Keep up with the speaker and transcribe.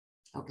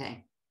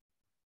Okay.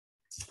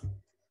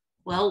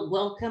 Well,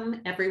 welcome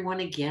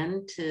everyone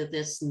again to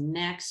this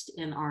next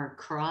in our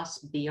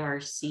Cross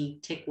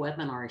BRC Tick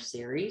webinar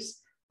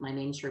series. My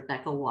name is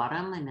Rebecca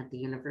Wadham. I'm at the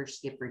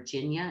University of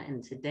Virginia,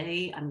 and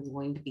today I'm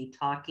going to be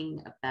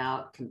talking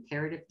about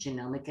comparative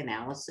genomic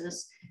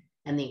analysis.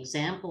 And the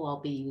example I'll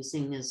be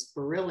using is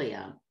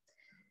Borrelia.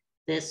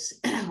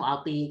 This,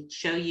 I'll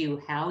show you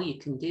how you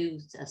can do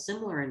a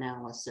similar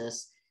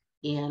analysis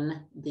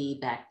in the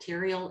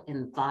Bacterial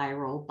and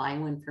Viral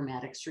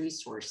Bioinformatics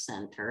Resource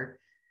Center.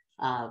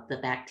 The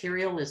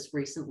bacterial is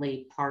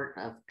recently part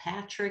of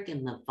Patrick,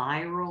 and the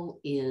viral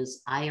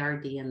is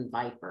IRD and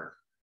Viper.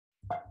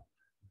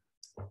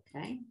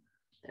 Okay,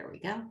 there we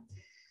go.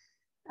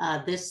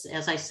 This,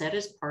 as I said,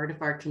 is part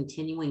of our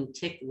continuing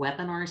tick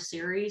webinar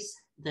series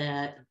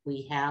that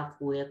we have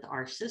with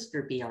our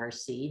sister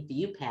BRC,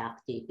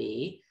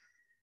 ViewPath-DB.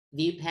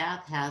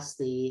 ViewPath has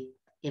the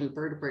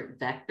invertebrate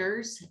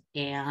vectors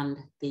and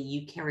the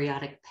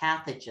eukaryotic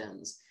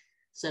pathogens.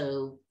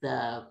 So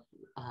the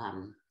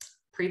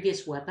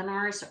previous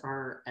webinars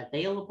are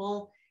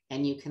available,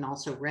 and you can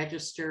also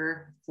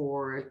register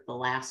for the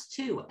last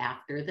two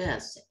after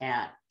this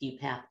at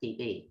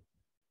ViewPath-DB.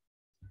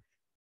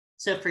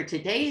 So for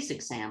today's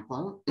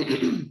example,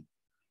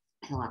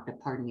 you'll have to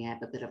pardon me, I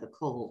have a bit of a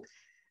cold.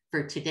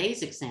 For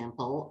today's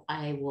example,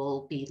 I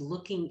will be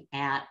looking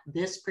at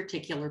this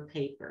particular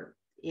paper.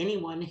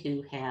 Anyone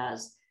who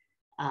has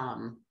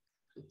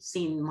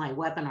seen my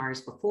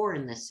webinars before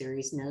in this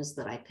series knows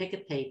that I pick a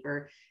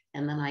paper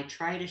and then I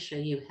try to show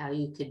you how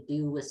you could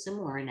do a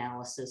similar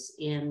analysis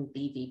in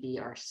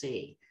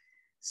BV-BRC.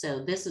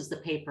 So this is the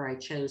paper I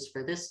chose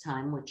for this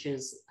time, which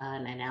is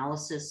an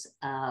analysis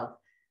of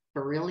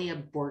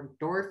Borrelia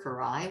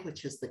burgdorferi,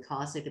 which is the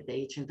causative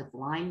agent of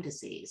Lyme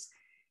disease.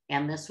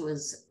 And this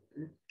was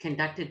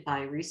conducted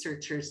by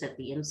researchers at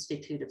the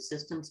Institute of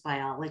Systems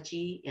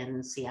Biology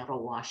in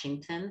Seattle,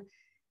 Washington.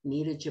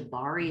 Nita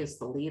Jabari is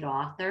the lead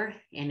author,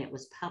 and it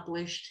was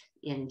published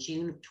in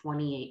June of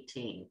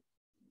 2018.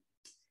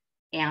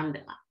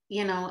 And,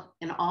 you know,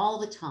 in all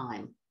the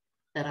time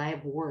that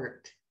I've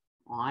worked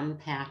on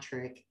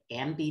Patrick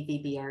and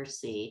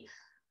BV-BRC,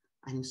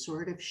 I'm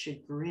sort of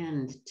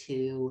chagrined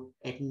to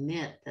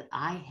admit that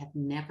I have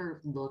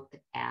never looked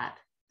at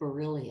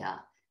Borrelia.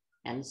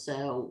 And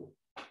so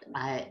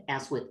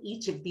as with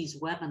each of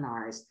these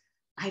webinars,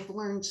 I've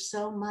learned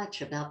so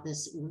much about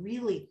this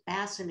really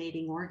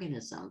fascinating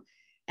organism.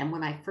 And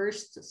when I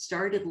first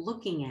started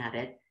looking at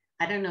it,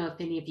 I don't know if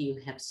any of you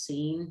have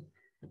seen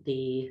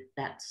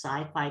that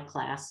sci-fi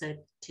classic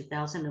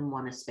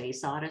 2001: A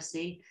Space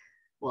Odyssey.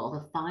 Well,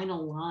 the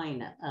final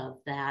line of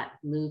that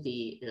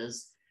movie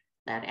is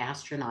that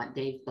astronaut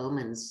Dave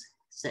Bowman's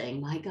saying,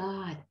 "My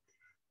God,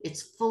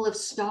 it's full of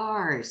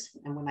stars."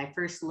 And when I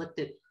first looked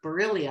at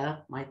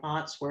Borrelia, my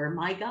thoughts were,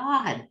 "My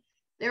God,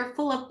 they're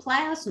full of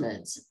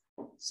plasmids."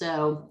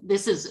 So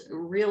this is a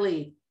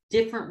really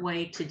different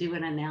way to do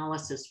an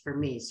analysis for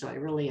me. So I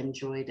really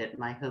enjoyed it,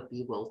 and I hope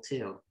you will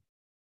too.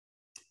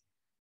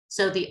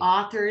 So the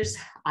authors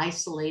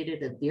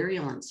isolated a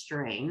virulent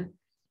strain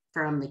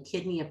from the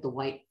kidney of the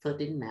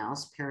white-footed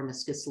mouse,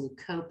 Paramiscus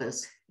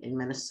leucopus, in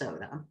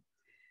Minnesota.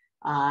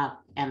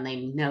 And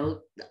they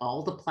note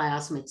all the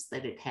plasmids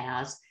that it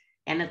has.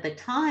 And at the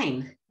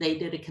time, they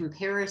did a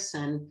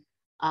comparison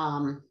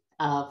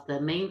of the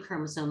main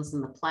chromosomes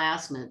and the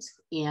plasmids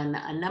in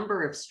a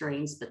number of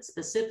strains, but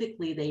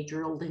specifically they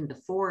drilled into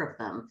 4 of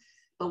them.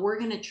 But we're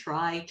going to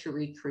try to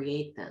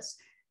recreate this.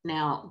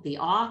 Now, the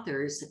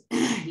authors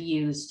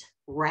used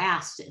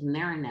RAST in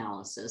their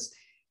analysis.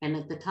 And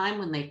at the time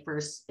when they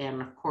first,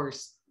 and of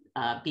course,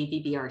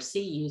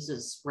 BV-BRC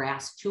uses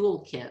RAST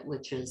toolkit,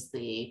 which is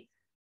the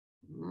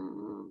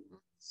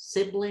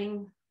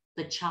sibling,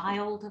 the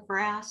child of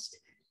RAST.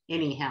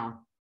 Anyhow,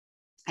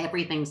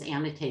 everything's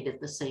annotated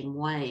the same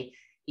way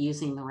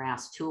using the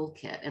RAST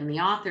toolkit. And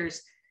the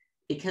authors,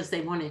 because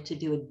they wanted to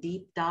do a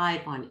deep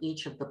dive on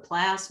each of the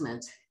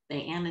plasmids,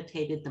 they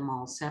annotated them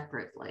all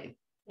separately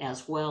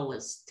as well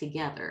as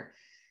together.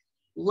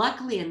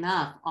 Luckily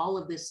enough, all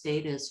of this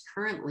data is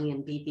currently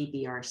in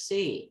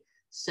BV-BRC.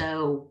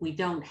 So we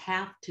don't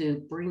have to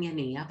bring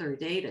any other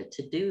data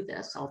to do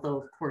this,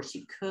 although of course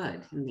you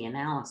could in the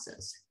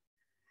analysis.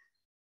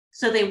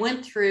 So they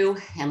went through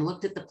and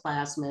looked at the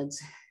plasmids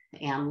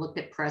and looked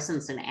at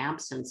presence and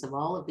absence of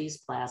all of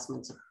these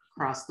plasmids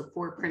across the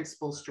 4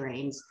 principal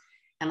strains.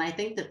 And I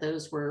think that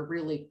those were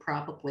really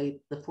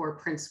probably the 4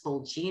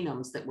 principal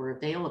genomes that were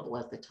available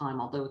at the time,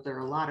 although there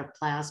are a lot of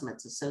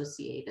plasmids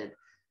associated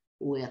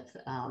with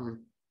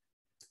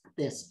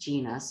this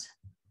genus.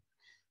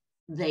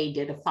 They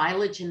did a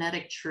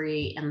phylogenetic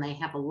tree, and they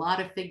have a lot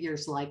of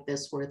figures like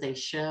this where they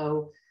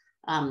show,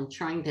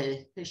 trying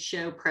to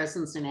show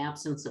presence and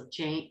absence of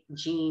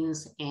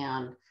genes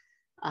and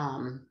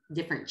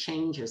different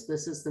changes.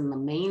 This is in the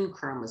main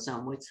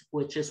chromosome,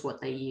 which is what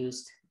they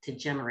used to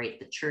generate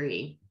the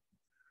tree.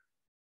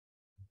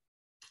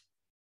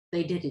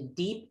 They did a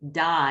deep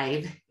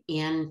dive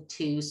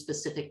into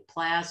specific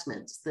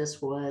plasmids. This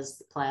was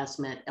the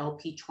plasmid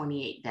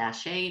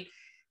LP28-8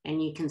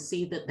 And you can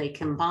see that they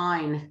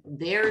combine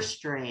their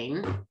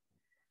strain,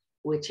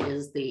 which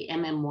is the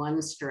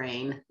MM1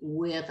 strain,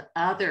 with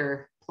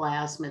other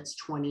plasmids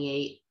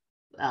 28,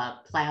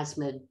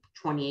 plasmid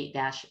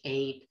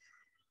 28-8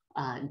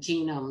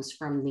 genomes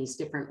from these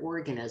different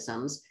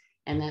organisms.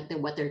 And that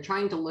what they're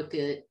trying to look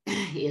at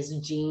is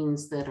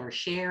genes that are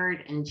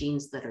shared and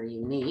genes that are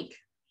unique.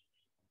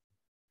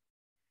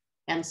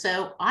 And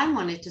so I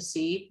wanted to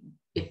see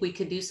if we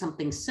could do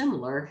something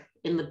similar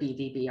in the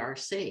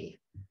BV-BRC.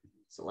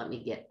 So let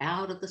me get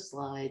out of the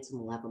slides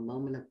and we'll have a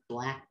moment of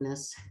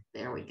blackness.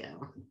 There we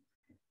go.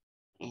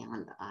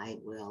 And I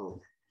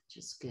will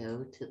just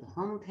go to the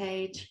home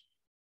page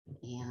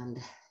and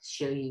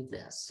show you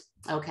this.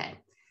 Okay,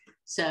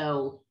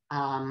 so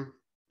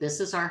this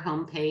is our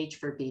home page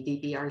for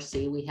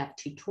BV-BRC. We have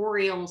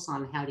tutorials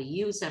on how to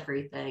use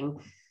everything.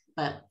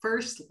 But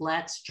first,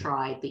 let's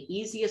try the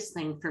easiest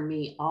thing for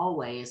me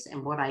always.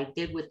 And what I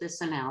did with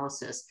this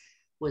analysis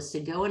was to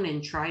go in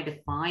and try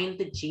to find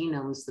the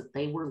genomes that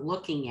they were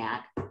looking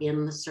at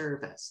in the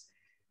service.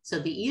 So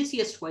the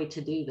easiest way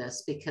to do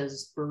this,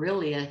 because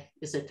Borrelia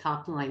is a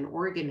top-line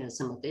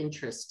organism of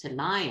interest to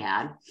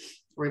NIAID,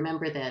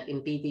 remember that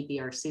in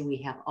BV-BRC we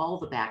have all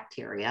the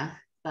bacteria,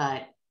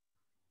 but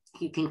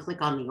you can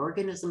click on the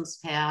organisms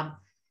tab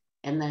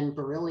and then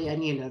Borrelia,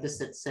 and you notice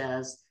it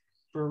says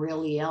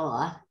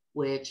Borrelia,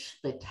 which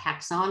the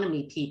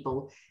taxonomy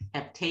people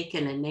have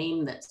taken a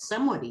name that's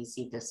somewhat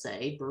easy to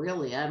say,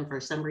 Borrelia, and for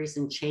some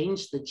reason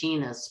changed the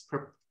genus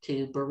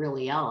to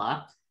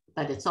Borrelia,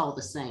 but it's all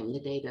the same.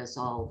 The data is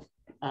all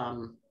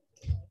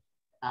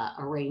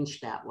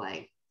arranged that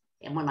way.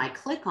 And when I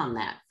click on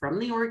that from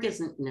the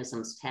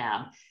organisms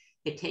tab,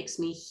 it takes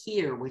me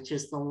here, which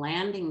is the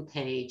landing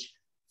page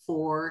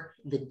for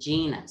the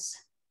genus.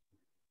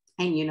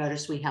 And you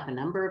notice we have a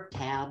number of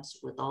tabs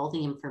with all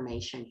the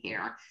information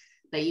here.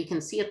 But you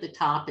can see at the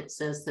top, it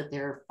says that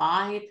there are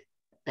 5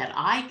 that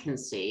I can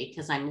see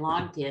because I'm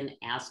logged in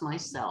as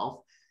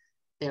myself.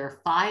 There are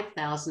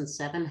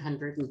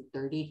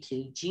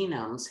 5,732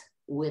 genomes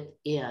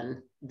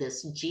within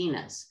this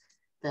genus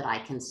that I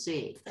can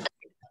see.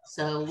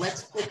 So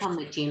let's click on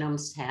the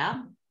genomes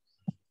tab.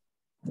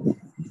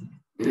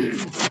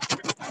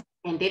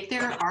 And if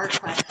there are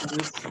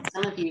questions,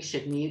 some of you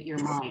should mute your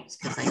mics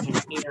because I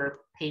can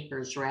hear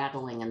papers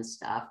rattling and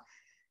stuff.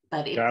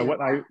 But if I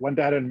went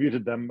ahead and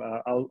muted them.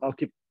 I'll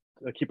keep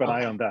an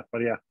eye on that.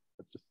 But yeah.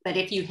 But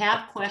if you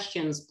have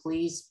questions,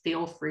 please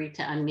feel free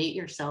to unmute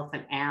yourself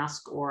and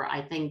ask, or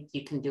I think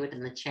you can do it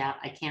in the chat.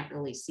 I can't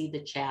really see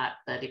the chat,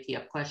 but if you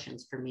have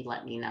questions for me,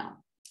 let me know.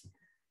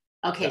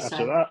 Okay, yeah,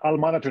 so I'll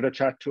monitor the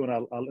chat too, and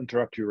I'll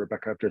interrupt you,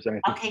 Rebecca, if there's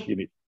anything you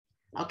need.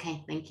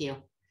 Okay, thank you.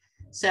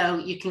 So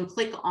you can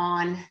click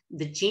on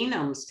the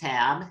genomes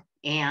tab,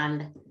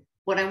 and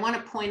what I want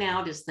to point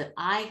out is that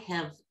I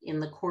have, in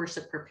the course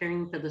of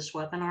preparing for this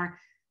webinar,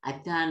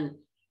 I've done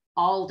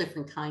all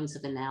different kinds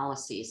of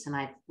analyses, and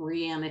I've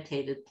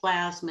re-annotated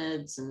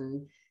plasmids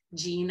and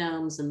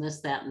genomes and this,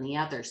 that, and the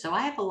other. So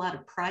I have a lot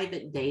of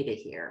private data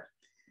here.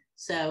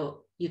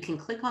 So you can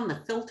click on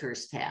the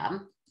filters tab,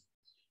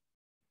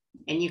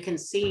 and you can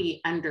see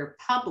under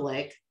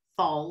public,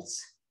 false,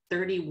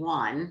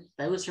 31,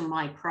 those are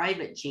my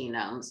private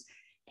genomes,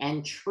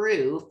 and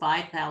true,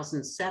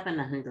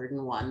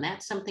 5,701.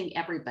 That's something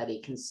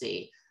everybody can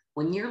see.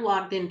 When you're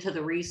logged into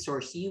the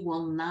resource, you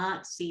will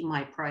not see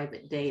my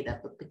private data,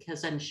 but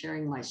because I'm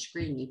sharing my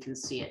screen, you can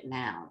see it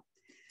now.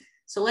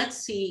 So let's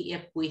see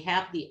if we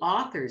have the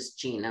author's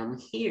genome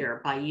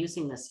here by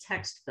using this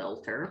text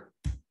filter,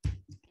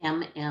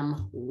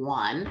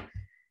 MM1,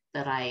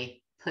 that I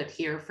put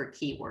here for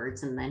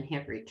keywords and then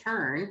hit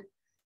return.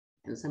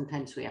 And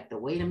sometimes we have to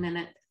wait a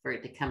minute for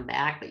it to come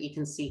back, but you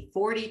can see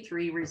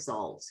 43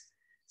 results.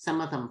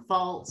 Some of them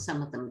false,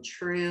 some of them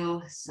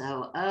true.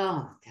 So,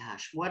 oh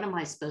gosh, what am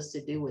I supposed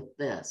to do with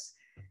this?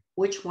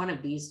 Which one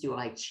of these do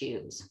I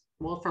choose?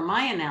 Well, for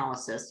my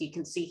analysis, you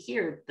can see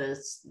here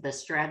the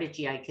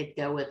strategy I could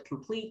go with: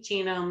 complete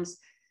genomes,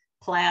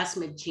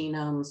 plasmid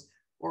genomes,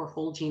 or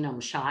whole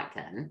genome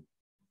shotgun.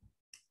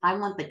 I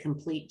want the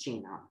complete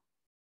genome.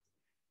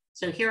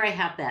 So here I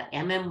have that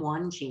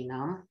MM1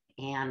 genome,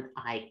 and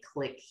I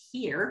click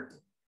here.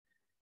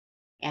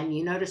 And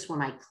you notice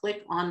when I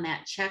click on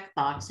that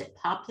checkbox, it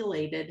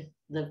populated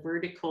the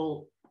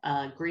vertical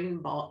green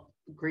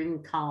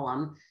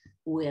column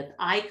with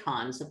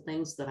icons of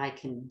things that I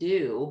can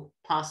do,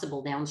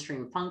 possible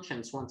downstream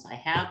functions once I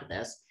have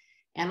this.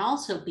 And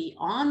also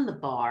beyond the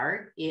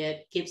bar,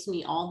 it gives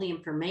me all the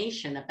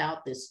information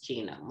about this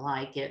genome,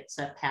 like it's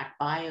a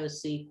PacBio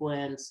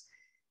sequence.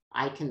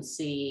 I can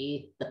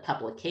see the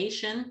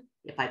publication.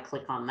 If I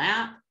click on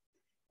that,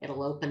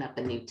 it'll open up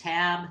a new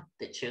tab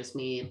that shows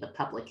me the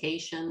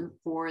publication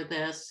for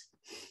this.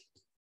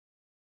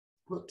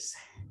 Whoops.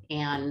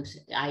 And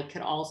I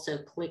could also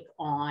click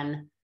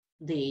on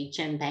the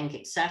GenBank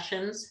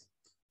accessions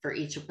for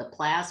each of the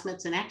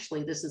plasmids. And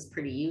actually, this is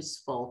pretty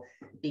useful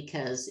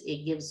because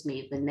it gives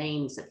me the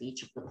names of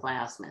each of the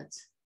plasmids.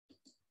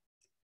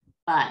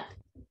 But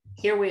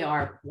here we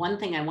are. One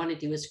thing I want to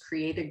do is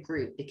create a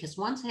group, because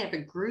once I have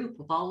a group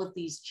of all of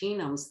these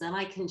genomes, then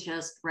I can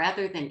just,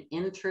 rather than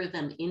enter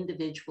them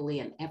individually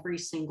in every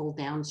single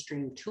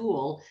downstream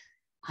tool,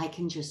 I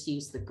can just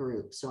use the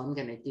group. So I'm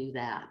going to do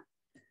that.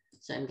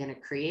 So I'm going to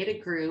create a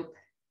group.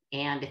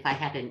 And if I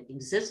had an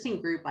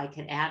existing group, I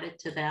could add it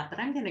to that, but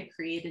I'm going to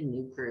create a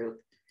new group,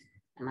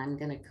 and I'm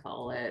going to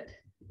call it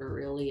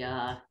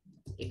Borrelia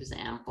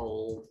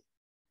example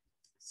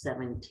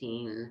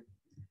 17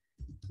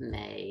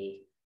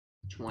 May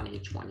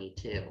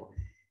 2022.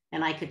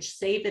 And I could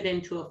save it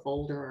into a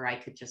folder, or I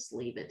could just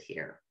leave it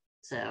here.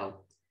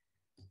 So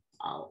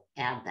I'll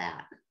add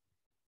that.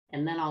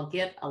 And then I'll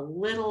get a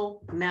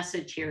little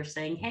message here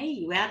saying, hey,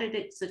 you added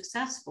it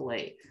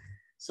successfully.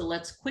 So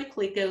let's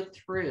quickly go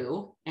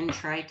through and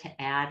try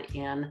to add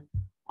in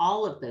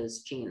all of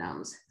those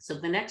genomes. So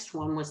the next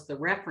one was the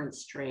reference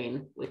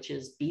strain, which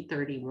is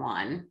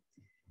B31.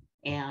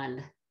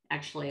 And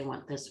actually, I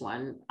want this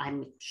one.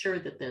 I'm sure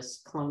that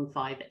this clone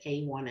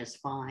 5A1 is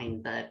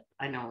fine, but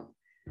I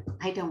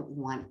don't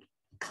want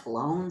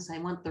clones. I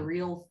want the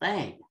real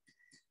thing.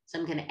 So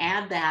I'm going to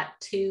add that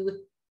to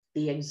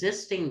the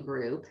existing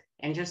group.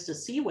 And just to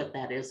see what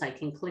that is, I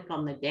can click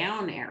on the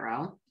down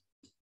arrow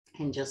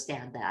and just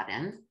add that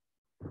in.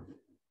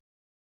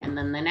 And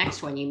then the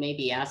next one, you may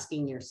be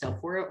asking yourself,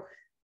 where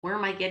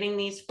am I getting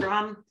these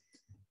from?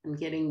 I'm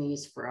getting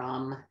these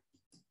from,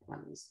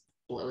 let me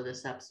blow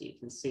this up so you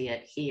can see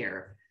it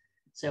here.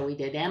 So we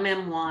did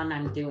MM1,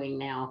 I'm doing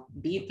now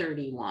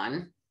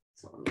B31.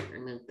 So let me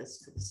remove this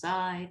to the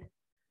side.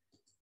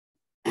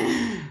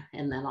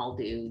 And then I'll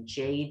do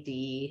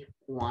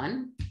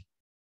JD1.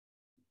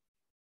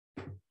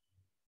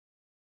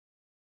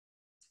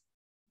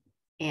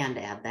 And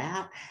add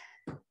that.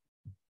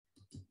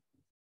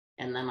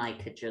 And then I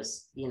could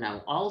just,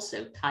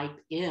 also type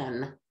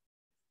in,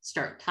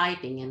 start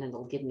typing, and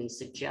it'll give me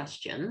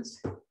suggestions.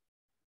 And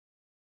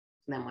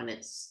then when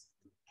it's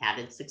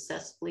added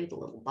successfully, the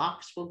little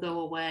box will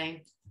go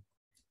away.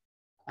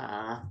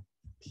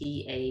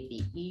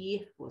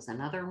 PABE was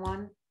another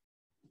one.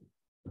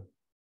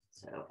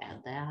 So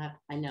add that.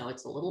 I know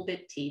it's a little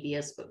bit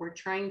tedious, but we're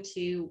trying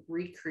to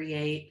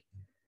recreate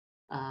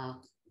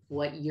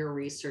what your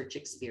research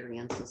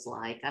experience is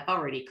like. I've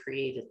already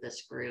created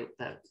this group,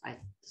 but I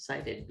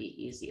decided it'd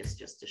be easiest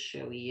just to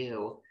show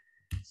you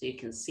so you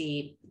can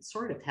see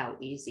sort of how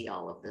easy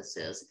all of this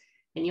is.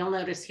 And you'll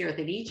notice here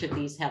that each of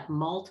these have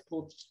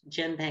multiple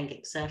GenBank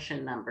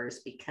accession numbers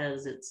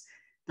because it's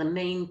the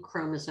main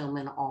chromosome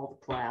in all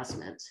the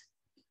plasmids.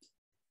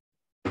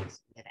 So I'm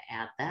going to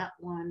add that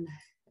one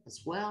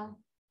as well.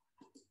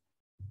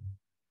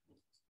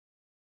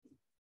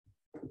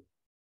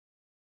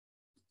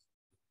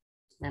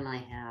 Then I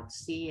have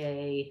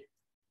CA382.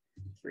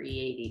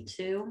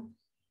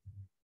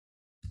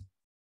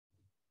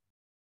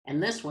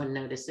 And this one,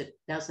 notice it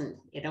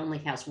only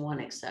has one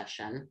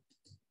accession.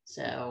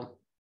 So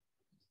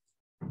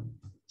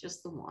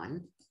just the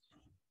one.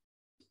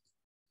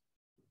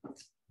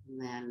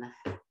 And then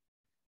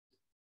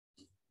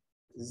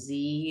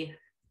ZS7.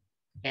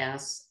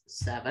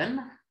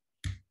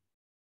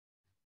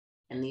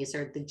 And these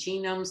are the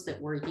genomes that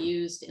were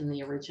used in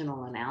the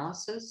original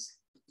analysis.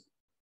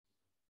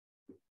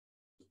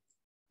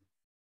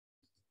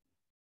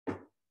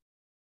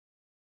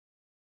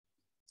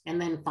 And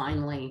then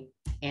finally,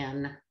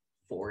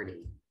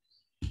 N40.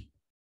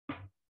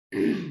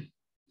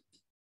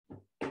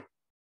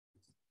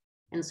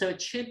 And so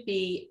it should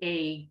be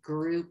a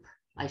group.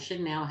 I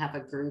should now have a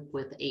group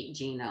with 8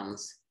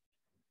 genomes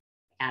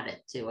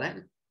added to it.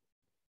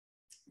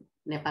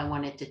 And if I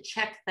wanted to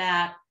check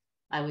that,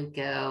 I would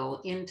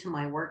go into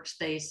my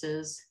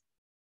workspaces,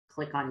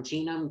 click on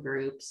genome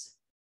groups.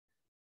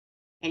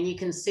 And you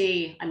can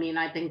see,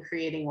 I've been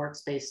creating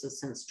workspaces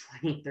since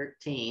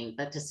 2013,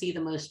 but to see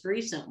the most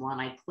recent one,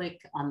 I click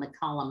on the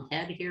column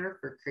head here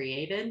for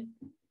created.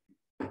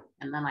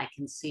 And then I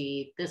can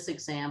see this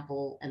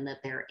example and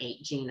that there are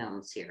 8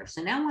 genomes here.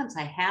 So now once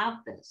I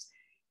have this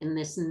in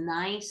this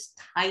nice,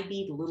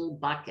 tidy little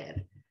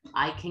bucket,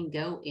 I can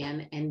go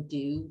in and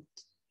do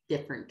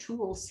different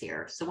tools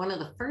here. So one of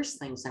the first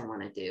things I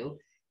want to do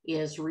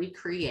is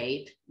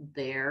recreate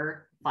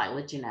their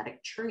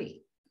phylogenetic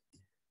tree.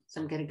 So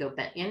I'm going to go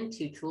back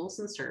into Tools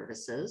and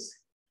Services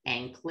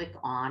and click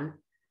on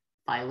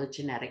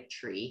Phylogenetic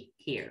Tree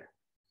here.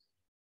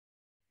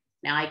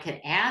 Now I could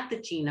add the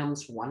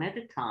genomes one at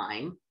a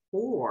time,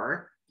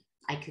 or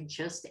I could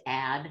just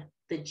add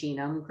the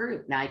genome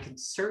group. Now I could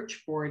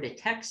search for it, a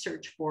text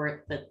search for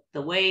it, but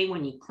the way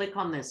when you click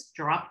on this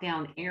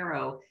drop-down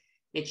arrow,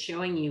 it's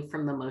showing you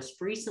from the most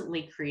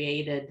recently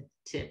created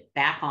to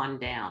back on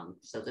down.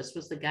 So this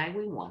was the guy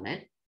we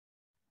wanted.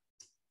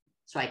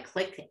 So I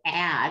click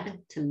add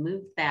to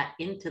move that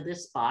into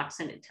this box,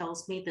 and it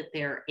tells me that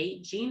there are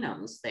 8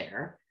 genomes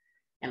there.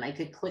 And I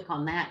could click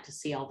on that to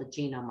see all the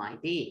genome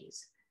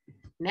IDs.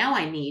 Now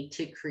I need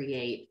to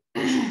create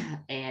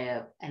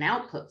an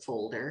output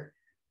folder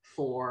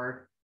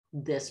for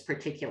this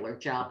particular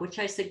job, which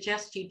I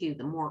suggest you do.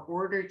 The more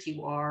ordered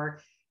you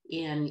are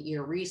in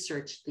your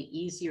research, the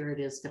easier it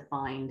is to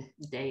find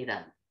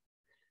data.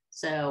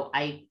 So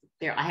I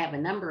have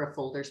a number of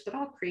folders, but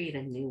I'll create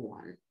a new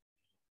one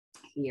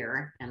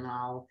here, and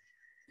I'll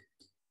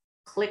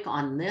click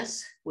on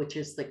this, which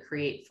is the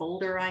create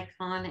folder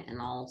icon, and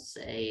I'll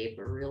say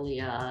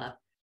Borrelia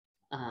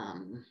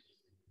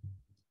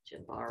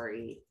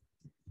Jabari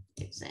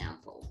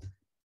example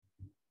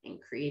and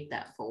create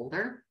that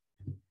folder.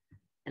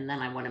 And then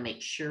I want to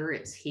make sure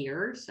it's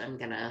here. So I'm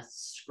going to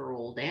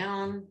scroll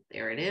down.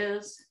 There it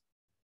is.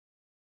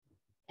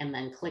 And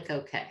then click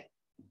OK.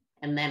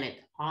 And then it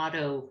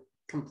auto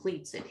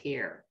completes it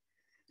here.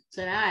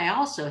 So now I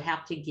also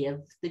have to give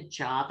the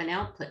job an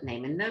output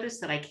name. And notice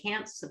that I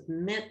can't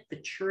submit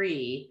the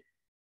tree,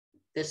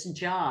 this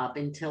job,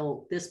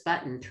 until this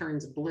button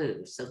turns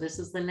blue. So this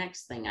is the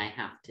next thing I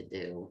have to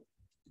do.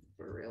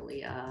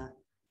 Borrelia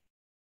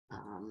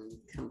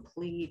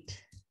complete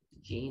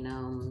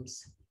genomes.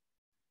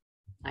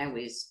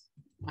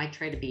 I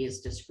try to be as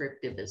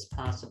descriptive as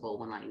possible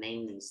when I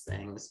name these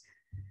things,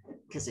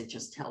 because it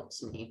just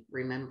helps me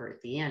remember at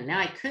the end. Now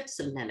I could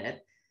submit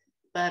it,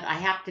 but I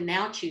have to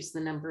now choose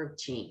the number of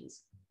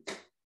genes.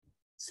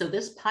 So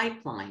this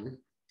pipeline,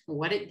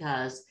 what it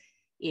does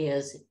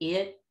is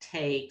it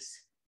takes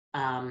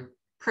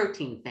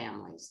protein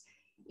families.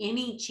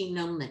 Any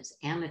genome that's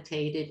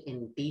annotated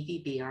in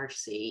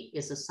BV-BRC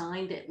is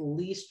assigned at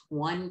least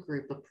one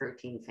group of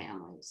protein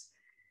families.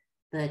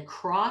 The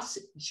cross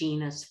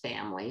genus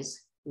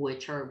families,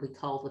 which are we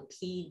call the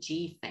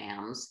PG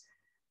fams,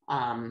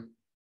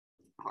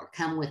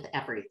 come with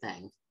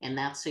everything. And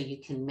that's so you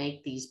can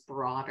make these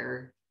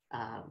broader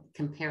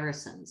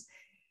comparisons.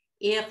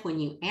 If when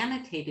you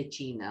annotate a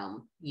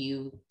genome,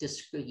 you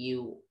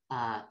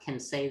can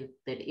say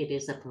that it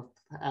is of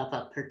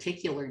a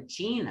particular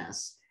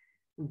genus,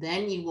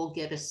 then you will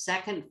get a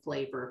second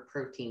flavor of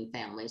protein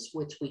families,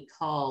 which we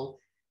call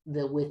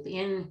the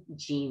within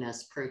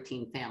genus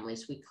protein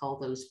families. We call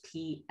those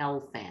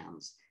PL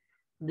fams.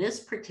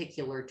 This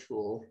particular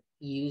tool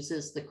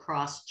uses the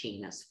cross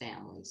genus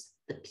families,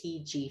 the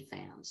PG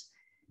fams.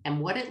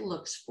 And what it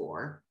looks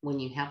for when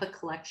you have a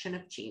collection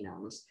of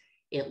genomes,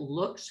 it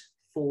looks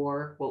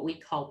for what we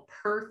call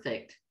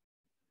perfect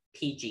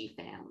PG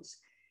fams.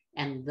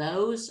 And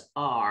those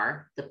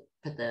are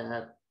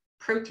the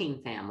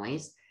protein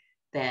families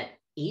that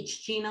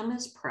each genome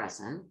is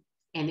present,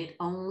 and it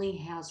only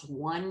has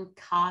one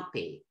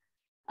copy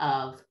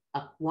of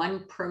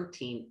one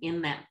protein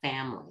in that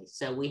family.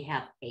 So we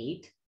have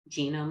 8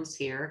 genomes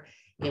here.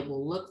 It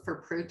will look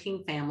for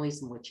protein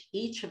families in which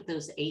each of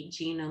those 8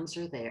 genomes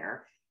are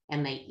there,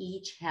 and they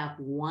each have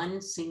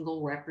one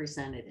single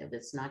representative.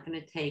 It's not going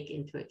to take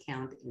into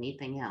account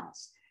anything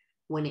else.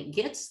 When it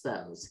gets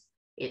those,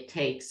 it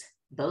takes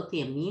both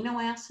the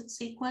amino acid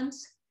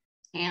sequence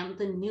and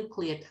the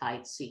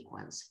nucleotide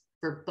sequence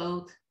for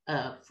both,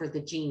 for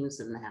the genes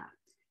in that.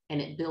 And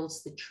it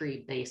builds the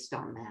tree based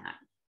on that.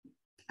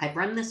 I've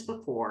run this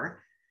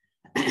before,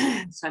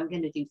 so I'm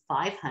going to do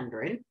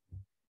 500.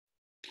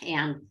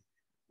 And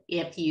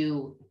if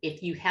you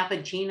have a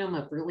genome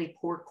of really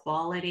poor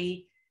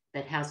quality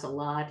that has a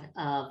lot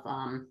of,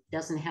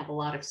 doesn't have a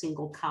lot of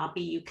single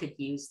copy, you could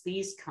use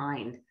these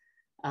kind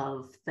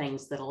of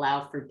things that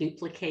allow for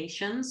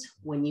duplications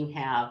when you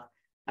have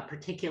a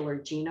particular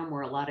genome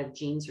where a lot of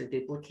genes are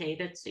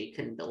duplicated. So you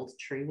can build a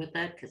tree with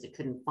it because it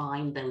couldn't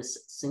find those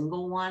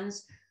single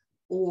ones.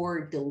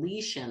 Or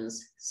deletions,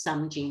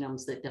 some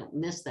genomes that don't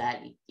miss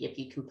that, if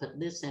you can put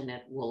this in,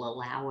 it will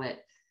allow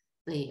it,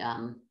 the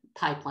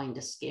pipeline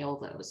to scale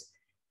those.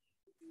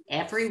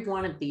 Every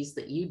one of these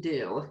that you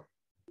do,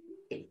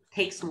 it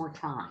takes more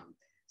time.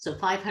 So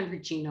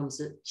 500 genes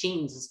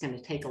is going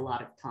to take a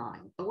lot of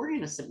time, but we're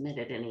going to submit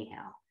it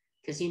anyhow,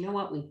 because you know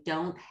what? We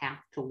don't have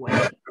to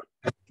wait.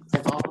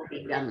 I've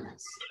already done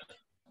this.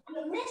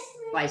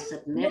 So I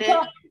submit it,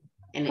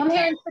 and it tells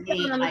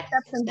me I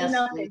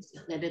successfully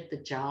submitted the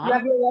job. You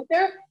have your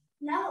letter?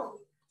 No.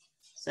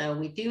 So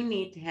we do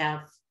need to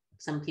have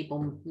some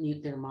people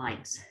mute their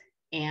mics.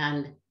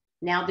 And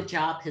now the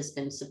job has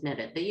been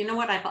submitted. But you know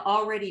what? I've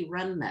already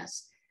run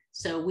this.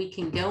 So we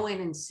can go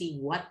in and see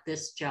what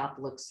this job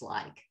looks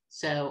like.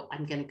 So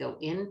I'm going to go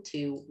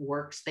into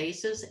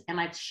workspaces, and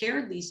I've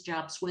shared these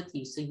jobs with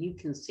you so you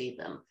can see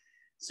them.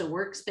 So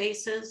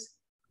workspaces,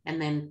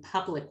 and then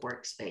public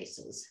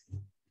workspaces.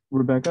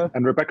 Rebecca,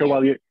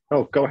 while you,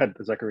 oh, go ahead,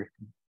 Zachary.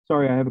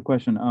 Sorry, I have a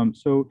question.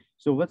 So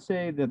let's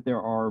say that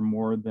there are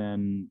more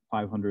than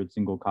 500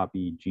 single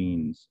copy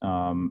genes.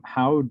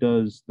 How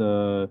does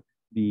the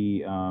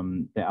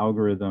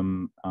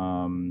algorithm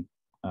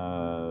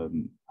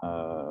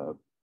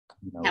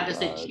How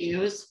does it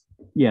choose?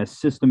 Yes,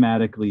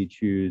 systematically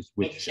choose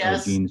which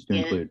genes to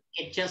include.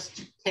 It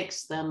just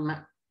picks them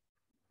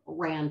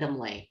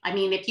randomly. I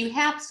mean, if you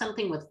have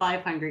something with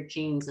 500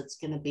 genes, it's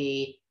going to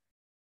be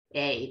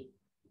a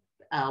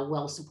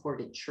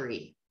well-supported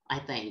tree, I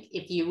think.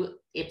 If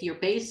you're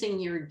basing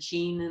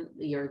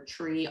your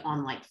tree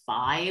on like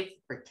 5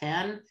 or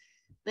 10,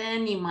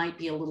 then you might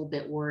be a little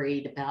bit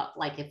worried about,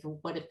 like,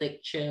 what if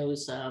it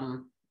chose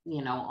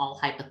you know, all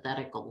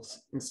hypotheticals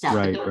and stuff.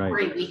 Right, but don't right.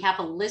 worry, we have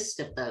a list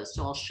of those,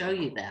 so I'll show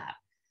you that.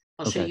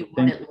 I'll show Okay, you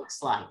what it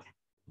looks like.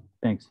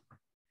 Thanks.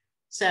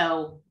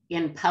 So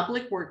in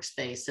public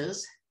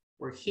workspaces,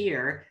 we're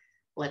here.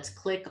 Let's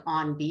click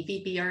on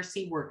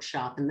BV-BRC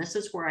workshop. And this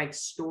is where I've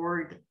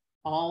stored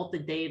all the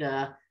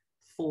data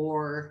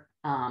for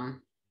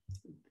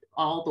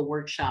all the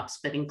workshops,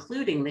 but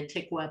including the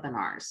TIC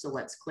webinars. So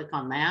let's click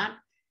on that.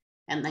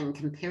 And then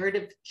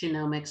comparative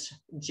genomics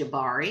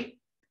Jabari.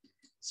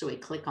 So we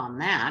click on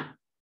that.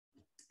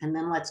 And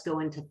then let's go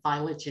into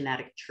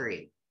phylogenetic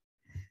tree.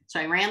 So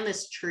I ran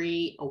this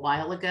tree a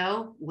while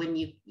ago. When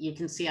you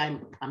can see,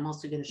 I'm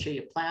also going to show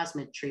you a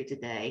plasmid tree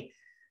today.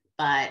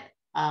 But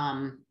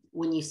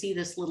when you see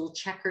this little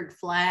checkered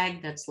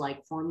flag that's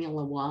like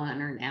Formula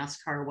One or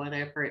NASCAR or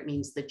whatever, it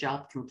means the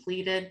job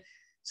completed.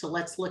 So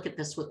let's look at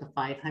this with the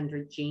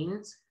 500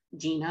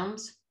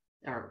 genomes,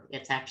 or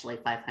it's actually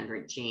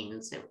 500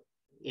 genes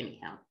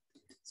anyhow.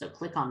 So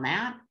click on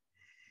that.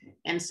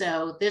 And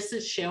so this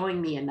is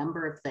showing me a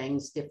number of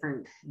things,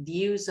 different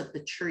views of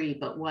the tree,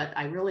 but what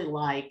I really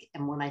like,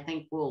 and what I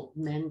think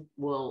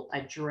will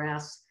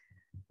address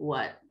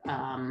what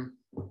the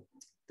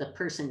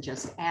person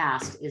just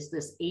asked, is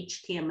this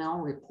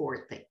HTML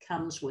report that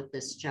comes with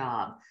this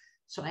job.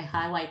 So I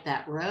highlight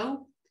that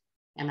row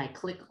and I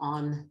click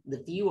on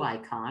the view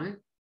icon.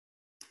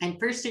 And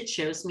first it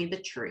shows me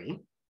the tree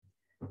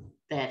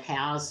that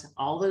has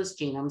all those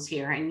genomes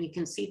here. And you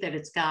can see that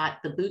it's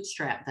got the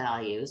bootstrap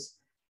values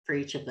for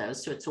each of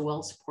those. So it's a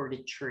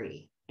well-supported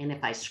tree. And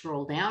if I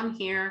scroll down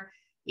here,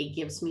 it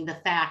gives me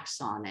the facts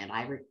on it.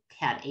 I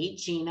had 8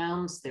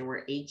 genomes. There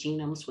were 8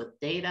 genomes with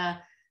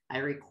data. I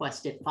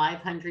requested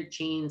 500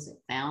 genes. It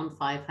found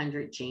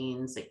 500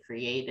 genes. It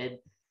created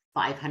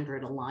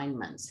 500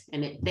 alignments.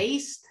 And it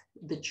based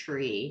the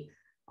tree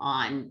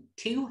on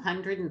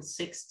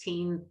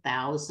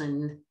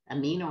 216,000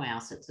 amino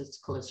acids. It's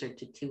closer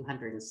to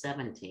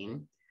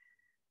 217,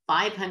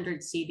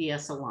 500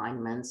 CDS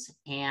alignments,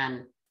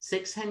 and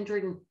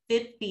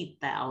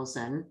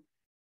 650,000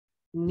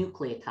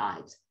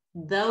 nucleotides.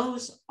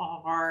 Those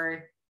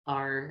are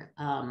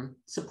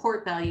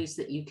support values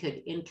that you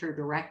could enter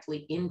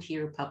directly into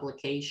your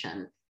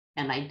publication.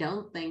 And I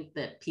don't think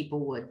that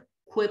people would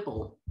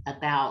quibble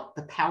about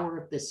the power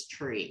of this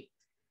tree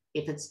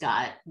if it's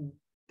got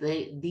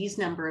these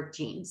number of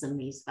genes and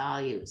these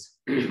values.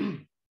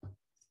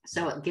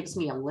 So it gives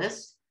me a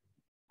list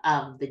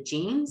of the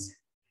genes,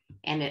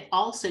 and it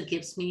also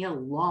gives me a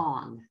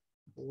long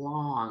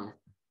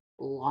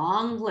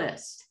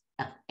list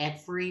of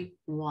every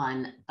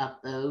one of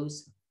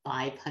those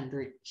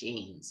 500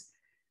 genes.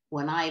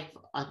 When I've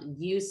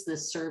used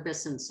this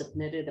service and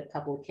submitted a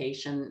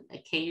publication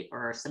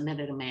or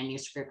submitted a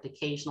manuscript,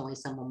 occasionally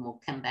someone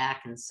will come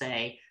back and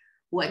say,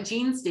 what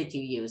genes did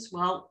you use?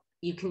 Well,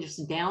 you can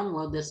just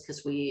download this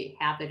because we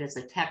have it as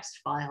a text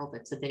file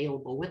that's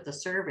available with the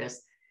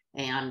service.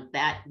 And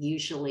that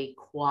usually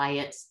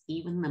quiets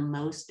even the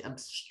most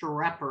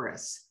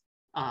obstreperous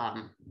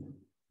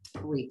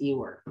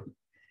reviewer.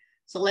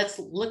 So let's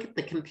look at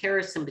the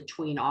comparison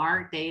between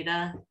our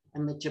data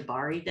and the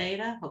Jabari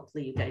data.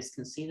 Hopefully you guys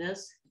can see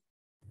this.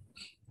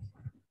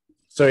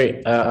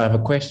 Sorry, I have a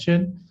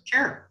question.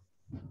 Sure.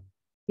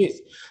 Yes.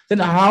 Then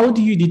how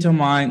do you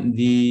determine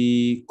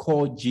the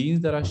core genes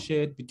that are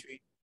shared between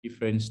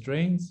different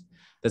strains?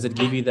 Does it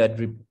give you that?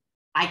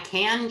 I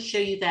can show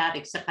you that,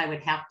 except I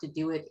would have to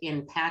do it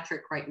in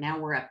Patrick. Right now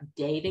we're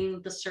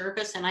updating the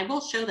service, and I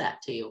will show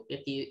that to you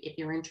if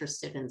you're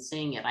interested in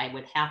seeing it. I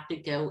would have to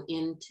go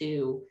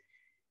into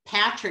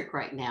Patrick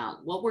right now.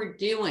 What we're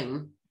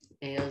doing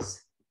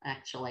is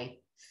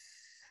actually,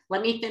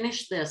 let me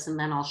finish this and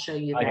then I'll show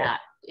you that.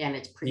 And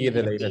it's pretty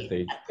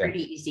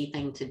easy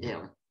thing to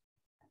do.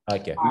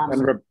 Okay.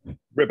 And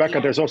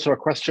Rebecca, there's also a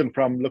question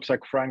from, looks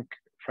like Frank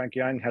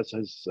Yang has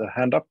his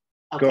hand up.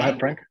 Okay. Go ahead,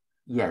 Frank.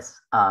 Yes.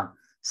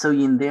 So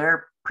in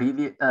their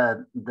previous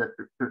the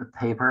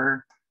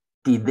paper,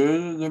 did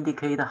they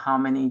indicate how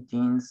many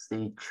genes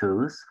they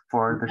chose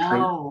for the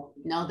trait?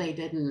 No, they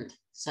didn't.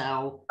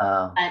 So,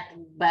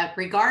 but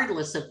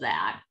regardless of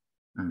that,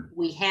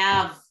 we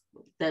have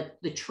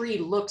the tree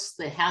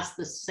has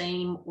the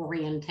same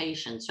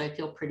orientation. So I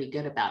feel pretty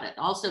good about it.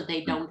 Also,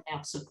 they don't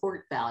have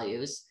support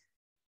values,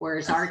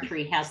 whereas our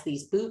tree has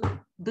these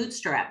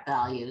bootstrap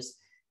values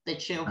that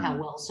show how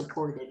well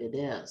supported it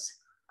is.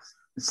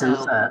 So,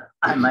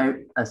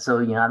 so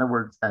in other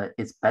words,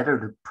 it's better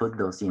to put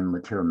those in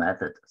material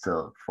method.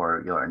 So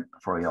for your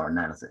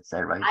analysis, is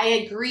that right?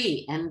 I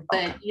agree,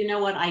 but you know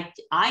what?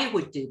 I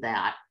would do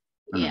that.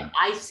 Yeah,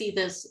 I see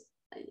this.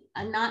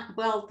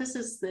 This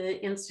is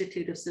the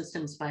Institute of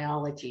Systems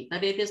Biology,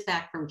 but it is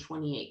back from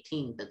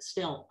 2018. But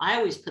still, I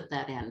always put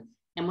that in.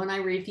 And when I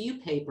review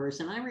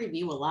papers, and I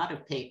review a lot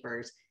of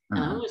papers,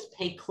 and I always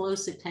pay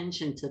close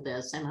attention to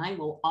this, and I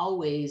will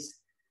always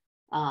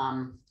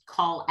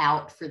call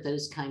out for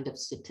those kind of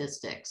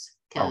statistics,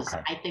 because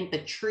I think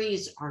the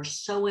trees are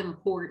so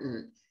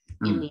important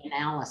in the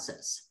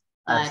analysis.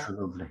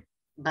 Absolutely.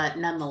 but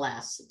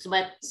nonetheless,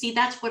 but see,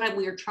 that's what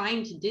we are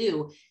trying to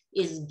do,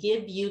 is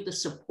give you the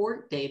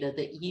support data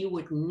that you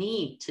would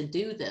need to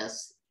do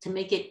this, to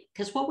make it,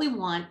 because what we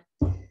want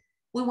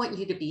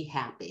you to be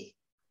happy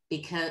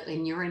because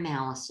in your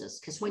analysis,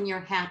 because when you're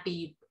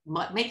happy,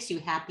 what makes you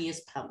happy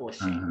is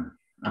publishing.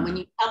 And when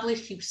you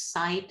publish, you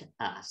cite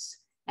us.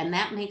 And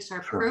that makes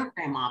our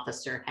program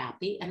officer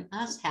happy and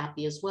us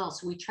happy as well.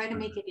 So we try to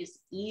make it as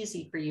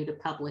easy for you to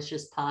publish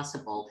as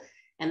possible.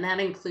 And that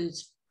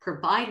includes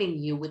providing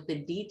you with the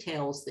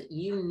details that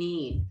you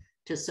need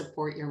to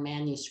support your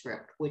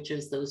manuscript, which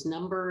is those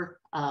number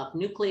of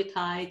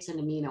nucleotides and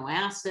amino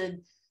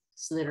acids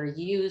that are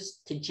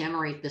used to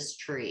generate this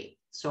tree.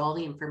 So all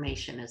the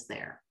information is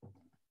there.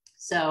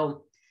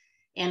 So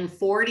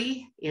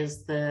N40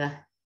 is the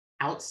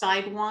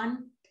outside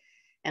one.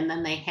 And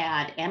then they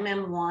had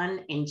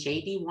MM1 and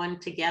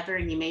JD1 together.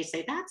 And you may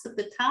say, that's at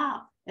the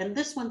top and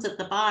this one's at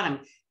the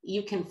bottom.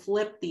 You can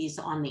flip these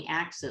on the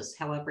axis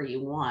however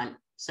you want.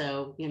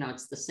 So, you know,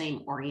 it's the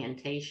same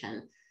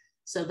orientation.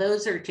 So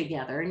those are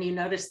together. And you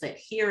notice that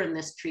here in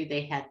this tree,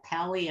 they had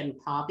Pali and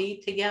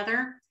Pabi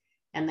together.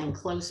 And then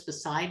close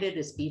beside it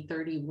is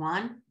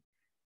B31,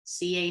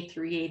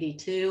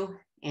 CA382,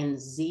 and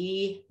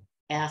ZS7.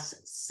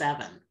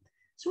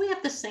 So we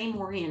have the same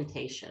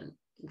orientation.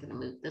 I'm going to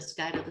move this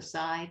guy to the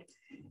side.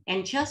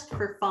 And just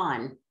for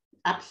fun,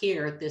 up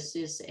here, this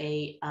is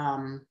a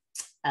breadcrumb.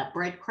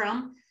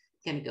 I'm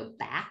going to go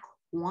back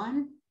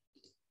one.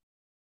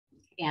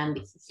 And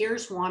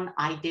here's one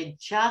I did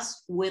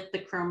just with the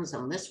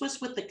chromosome. This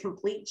was with the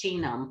complete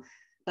genome,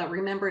 but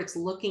remember, it's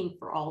looking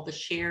for all the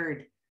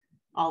shared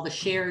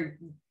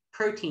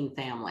protein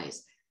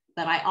families.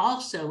 But I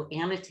also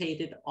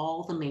annotated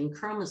all the main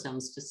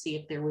chromosomes to see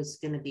if there was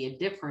going to be a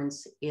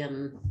difference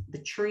in the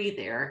tree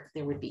there, if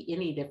there would be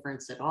any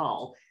difference at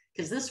all,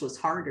 because this was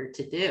harder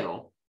to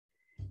do.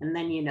 And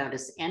then you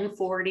notice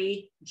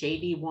N40,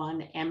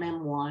 JD1,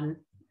 MM1,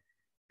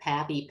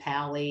 Pabi,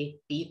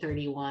 Pali,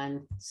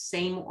 B31,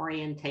 same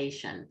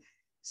orientation.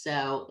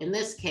 So in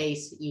this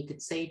case, you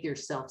could save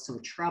yourself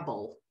some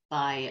trouble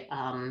by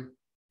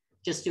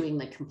just doing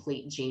the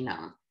complete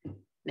genome.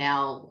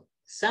 Now,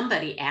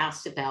 somebody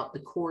asked about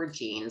the core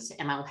genes,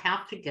 and I'll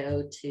have to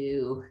go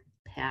to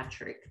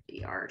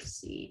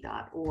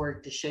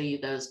patrickbrc.org to show you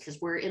those,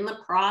 because we're in the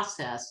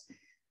process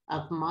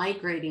of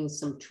migrating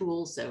some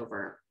tools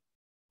over.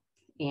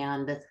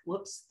 And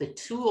whoops, the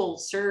tool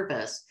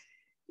service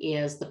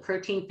is the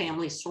protein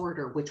family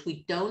sorter, which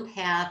we don't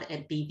have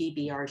at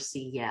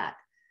BV-BRC yet,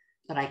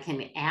 but I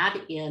can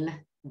add in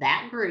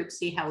that group.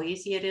 See how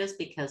easy it is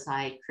because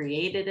I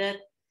created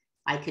it.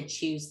 I could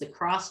choose the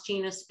cross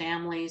genus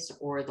families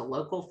or the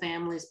local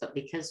families, but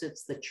because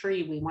it's the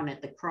tree, we wanted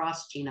the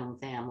cross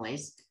genome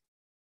families.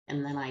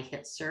 And then I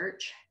hit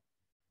search.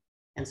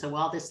 And so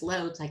while this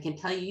loads, I can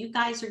tell you, you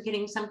guys are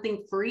getting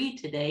something free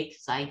today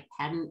because I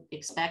hadn't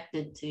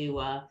expected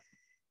to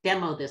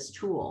demo this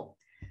tool.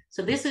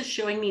 So this is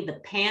showing me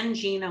the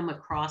pangenome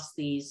across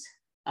these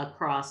 8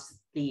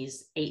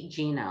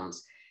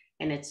 genomes.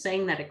 And it's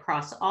saying that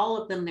across all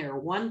of them, there are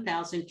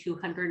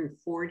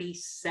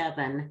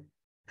 1,247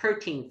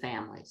 protein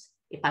families.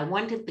 If I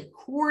wanted the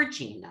core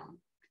genome,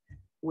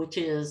 which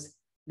is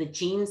the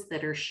genes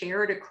that are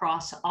shared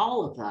across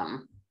all of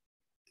them,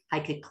 I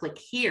could click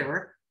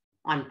here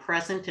on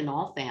present in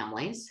all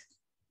families.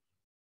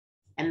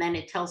 And then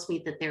it tells me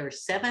that there are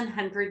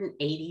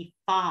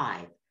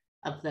 785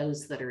 of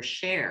those that are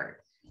shared.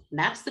 And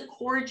that's the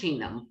core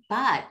genome.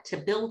 But to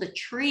build a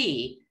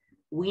tree,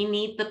 we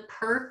need the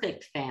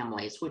perfect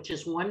families, which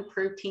is 1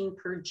 protein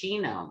per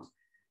genome.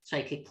 So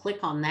I could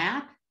click on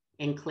that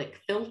and click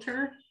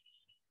filter.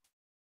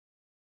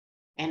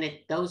 And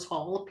those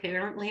all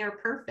apparently are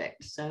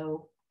perfect.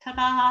 So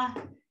ta-da.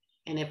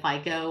 And if I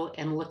go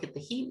and look at the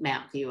heat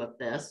map view of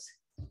this,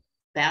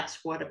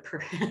 that's what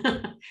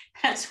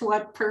that's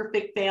what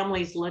perfect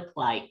families look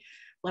like.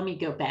 Let me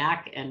go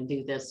back and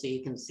do this so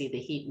you can see the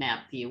heat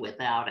map view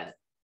without it.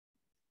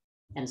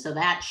 And so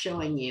that's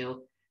showing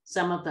you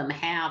some of them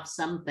have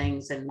some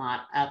things and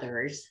not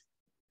others.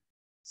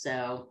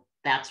 So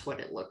that's what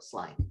it looks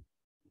like.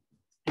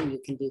 And you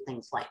can do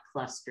things like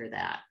cluster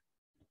that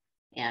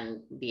and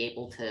be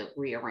able to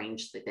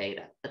rearrange the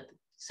data.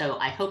 So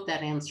I hope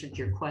that answered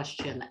your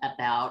question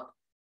about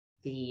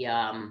the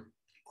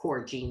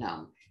core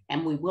genome.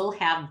 And we will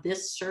have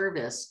this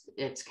service,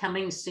 it's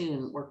coming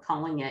soon. We're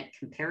calling it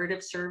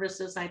Comparative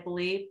Services, I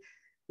believe,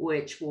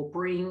 which will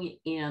bring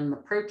in the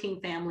protein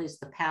families,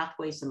 the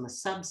pathways, and the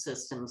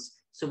subsystems.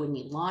 So when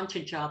you launch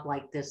a job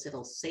like this,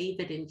 it'll save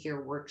it into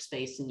your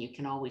workspace and you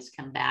can always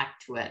come back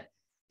to it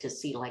to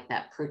see like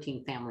that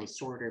protein family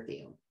sorter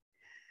view.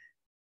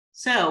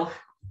 So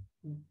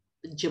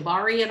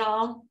Jabari et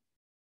al.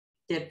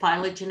 Did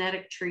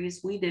phylogenetic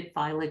trees. We did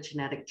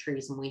phylogenetic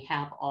trees and we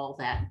have all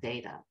that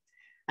data.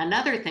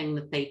 Another thing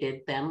that they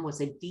did then was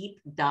a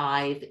deep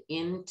dive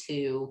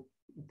into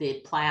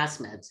the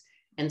plasmids.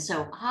 And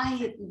so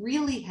I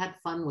really had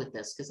fun with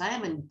this because I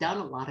haven't done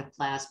a lot of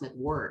plasmid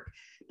work.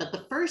 But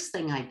the first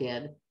thing I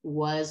did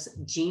was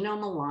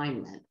genome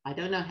alignment. I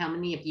don't know how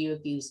many of you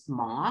have used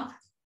Mauve,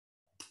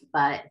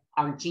 but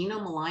our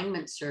genome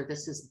alignment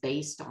service is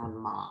based on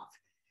Mauve.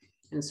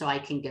 And so I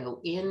can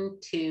go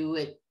into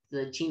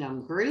the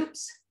genome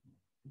groups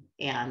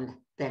and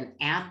then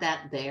add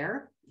that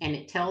there. And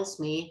it tells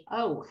me,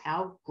 oh,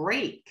 how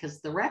great, because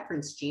the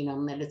reference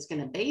genome that it's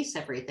going to base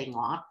everything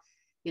off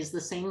is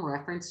the same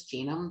reference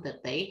genome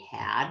that they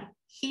had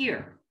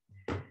here.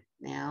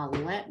 Now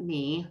let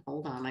me,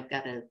 hold on, I've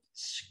got a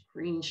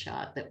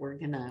screenshot that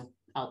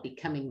I'll be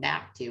coming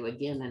back to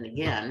again and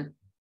again.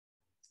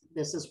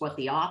 This is what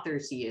the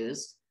authors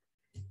used.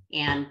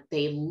 And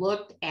they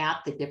looked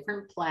at the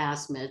different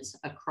plasmids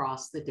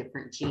across the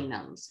different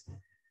genomes.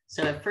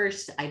 So at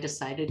first I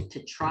decided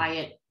to try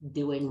it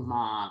doing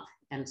Mauve.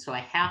 And so I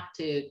have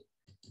to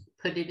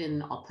put it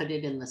in, I'll put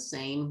it in the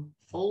same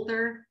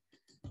folder.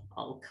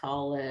 I'll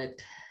call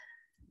it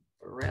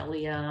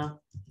Borrelia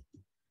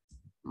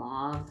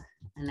Mauve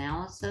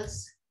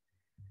analysis.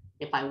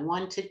 If I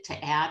wanted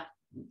to add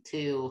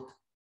to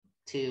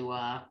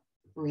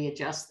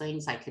readjust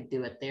things, I could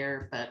do it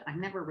there, but I'm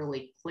never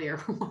really clear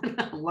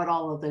what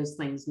all of those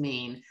things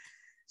mean.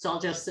 So I'll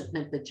just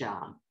submit the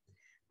job.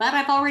 But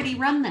I've already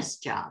run this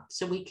job.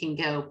 So we can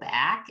go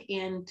back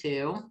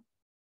into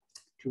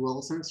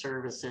tools and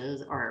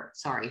services, or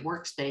sorry,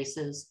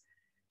 workspaces,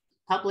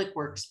 public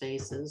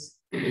workspaces,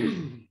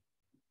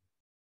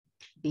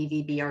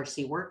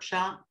 BV-BRC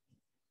workshop,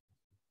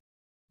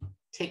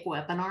 TIC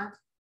webinar,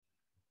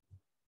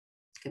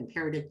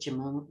 comparative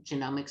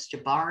genomics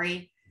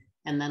Jabari,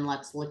 and then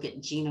let's look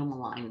at genome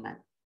alignment.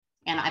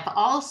 And I've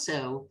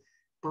also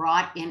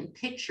brought in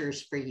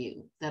pictures for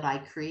you that I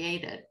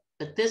created,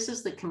 but this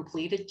is the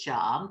completed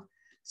job.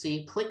 So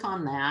you click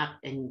on that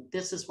and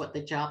this is what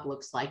the job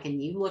looks like.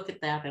 And you look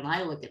at that and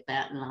I look at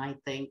that and I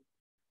think,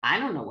 I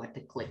don't know what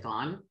to click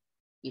on.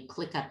 You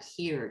click up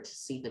here to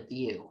see the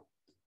view.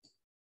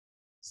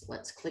 So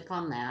let's click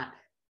on that.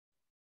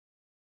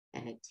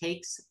 And it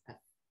takes a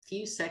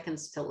few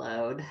seconds to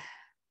load.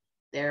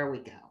 There we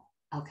go.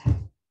 Okay.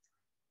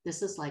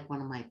 This is like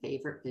one of my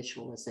favorite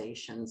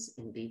visualizations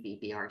in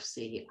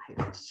BV-BRC.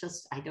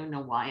 I don't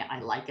know why I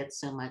like it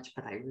so much,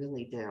 but I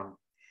really do.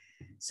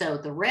 So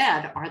the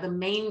red are the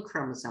main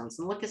chromosomes.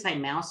 And look as I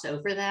mouse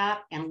over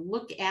that and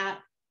look at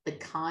the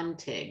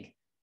contig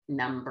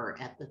number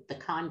at the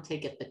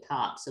contig at the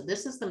top. So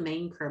this is the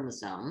main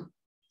chromosome.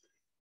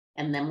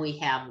 And then we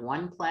have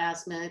one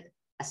plasmid,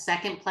 a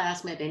second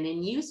plasmid. And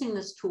in using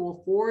this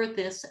tool for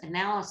this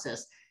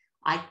analysis,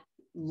 I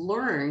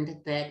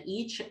learned that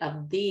each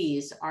of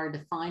these are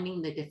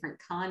defining the different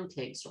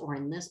contigs, or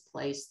in this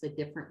place, the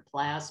different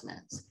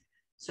plasmids.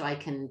 So I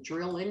can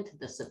drill into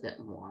this a bit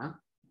more.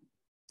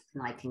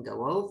 And I can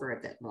go over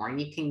a bit more,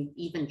 and you can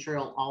even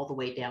drill all the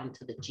way down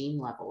to the gene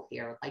level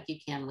here, like you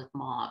can with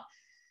Mauve.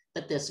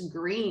 But this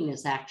green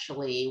is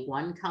actually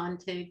one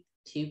contig,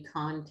 two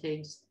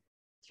contigs,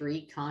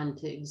 three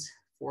contigs,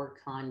 four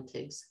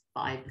contigs,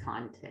 five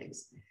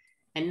contigs.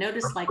 And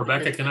notice, like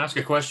Rebecca, can I ask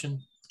a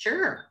question?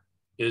 Sure.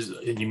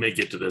 And you may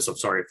get to this. I'm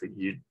sorry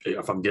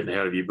if I'm getting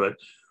ahead of you, but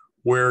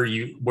where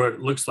it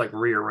looks like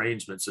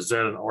rearrangements, is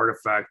that an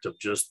artifact of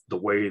just the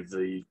way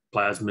the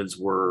plasmids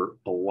were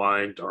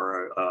aligned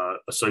or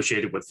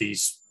associated with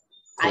these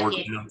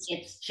genomes?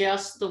 It's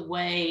just the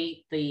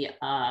way the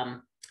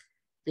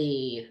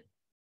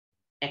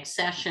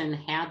accession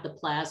had the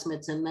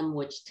plasmids in them,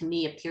 which to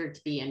me appeared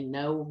to be in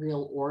no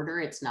real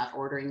order. It's not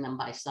ordering them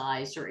by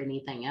size or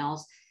anything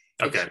else.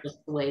 It's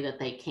just the way that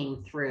they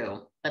came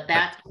through. But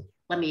that,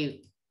 let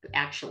me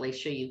actually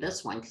show you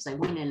this one, because I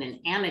went in and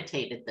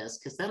annotated this,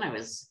 because then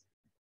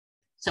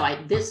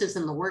this is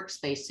in the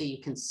workspace so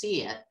you can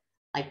see it.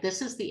 Like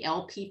this is the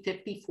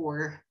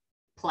LP54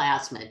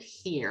 plasmid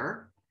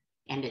here,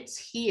 and it's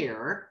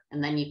here,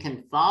 and then you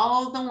can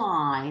follow the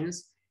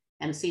lines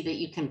and see that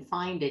you can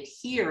find it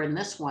here in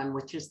this one,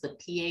 which is the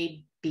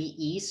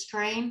PABE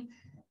strain,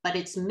 but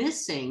it's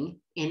missing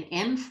in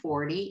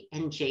N40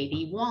 and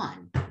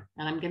JD1.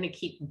 And I'm going to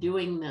keep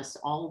doing this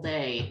all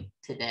day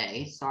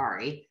today,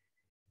 sorry.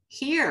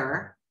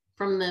 Here,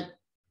 from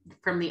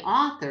the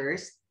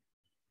authors,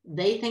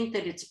 they think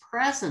that it's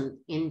present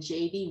in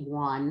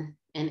JD1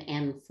 and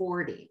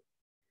N40.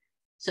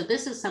 So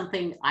this is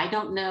something, I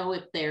don't know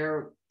if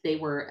they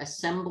were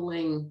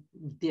assembling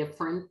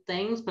different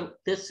things, but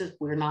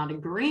we're not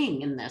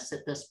agreeing in this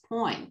at this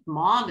point.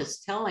 Mauve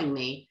is telling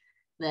me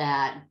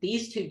that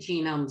these two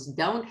genomes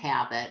don't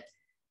have it.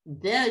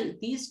 Then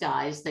these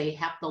guys, they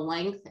have the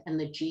length and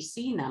the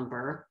GC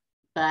number,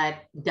 but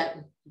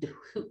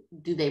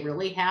do they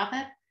really have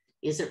it?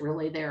 Is it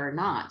really there or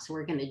not? So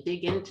we're going to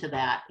dig into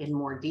that in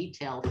more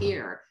detail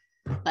here.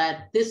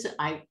 But this,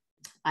 I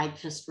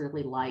just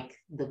really like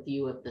the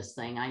view of this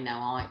thing. I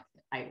know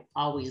I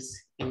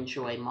always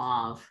enjoy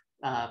Mauve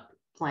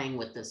playing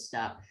with this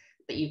stuff,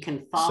 but you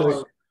can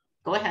follow.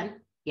 Go ahead.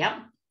 Yep.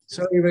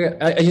 So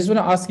I just want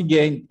to ask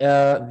again,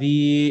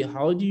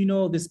 how do you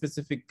know the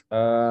specific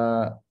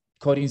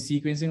coding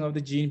sequencing of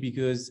the gene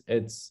because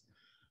it's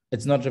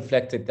not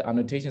reflected. The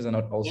annotations are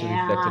not also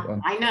reflected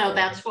on. I know,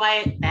 that's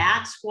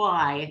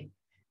why,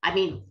 I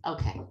mean,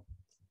 okay,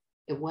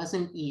 it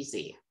wasn't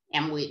easy.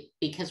 And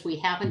because we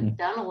haven't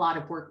done a lot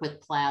of work with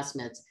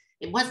plasmids,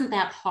 it wasn't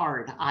that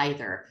hard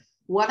either.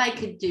 What I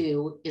could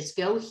do is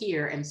go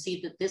here and see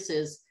that this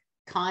is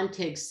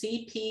contig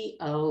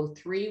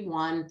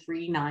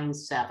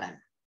CP031397.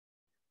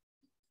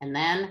 And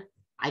then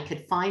I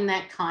could find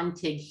that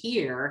contig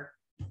here,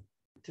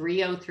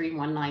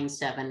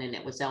 303.197, and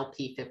it was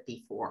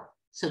LP54.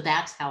 So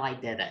that's how I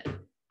did it.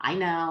 I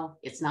know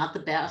it's not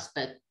the best,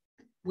 but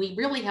we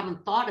really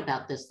haven't thought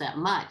about this that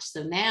much.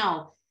 So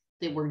now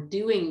that we're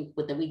doing,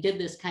 that we did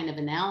this kind of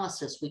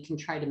analysis, we can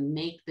try to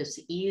make this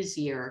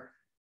easier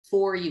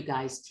for you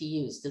guys to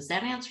use. Does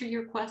that answer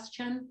your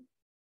question?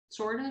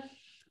 Sort of?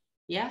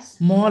 Yes?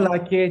 More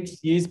like it,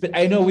 yes. But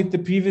I know with the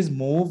previous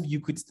Mauve, you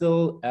could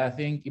still, I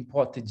think,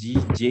 import the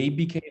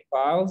JBK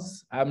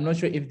files. I'm not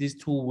sure if this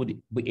tool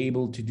would be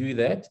able to do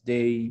that.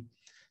 The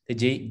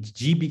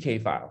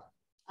GBK file.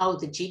 Oh,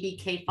 the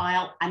GBK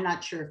file. I'm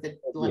not sure if it,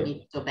 let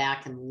me go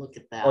back and look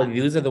at that. Oh,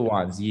 those are the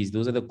ones. Yes,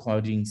 those are the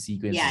coding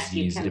sequences. Yes,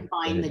 you can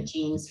find the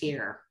genes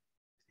here.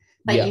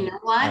 But you know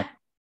what?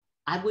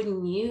 I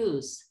wouldn't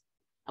use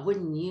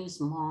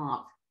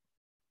Mauve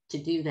to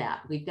do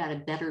that. We've got a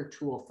better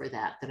tool for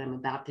that I'm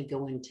about to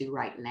go into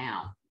right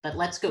now. But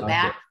let's go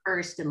back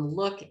first and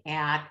look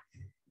at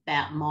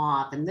that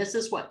Mauve. And this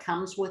is what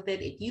comes with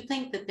it. If you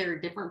think that there are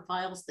different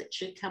files that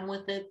should come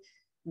with it,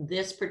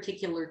 this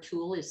particular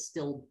tool is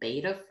still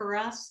beta for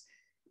us.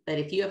 But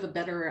if you have a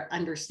better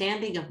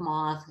understanding of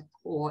Mauve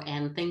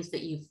and things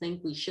that you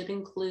think we should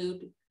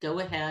include, go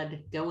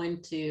ahead, go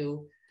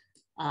into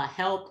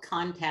help,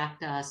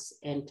 contact us,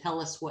 and tell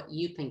us what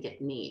you think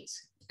it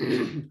needs.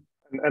 And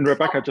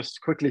Rebecca, just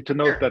quickly to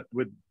note that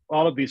with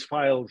all of these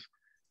files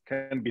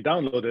can be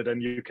downloaded,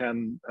 and you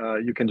can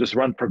just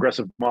run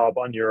progressive Mauve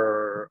on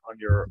your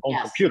own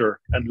computer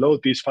and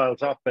load these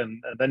files up,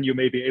 and then you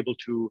may be able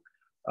to,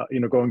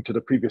 going to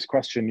the previous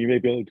question, you may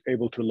be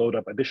able to load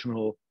up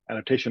additional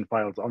annotation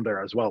files on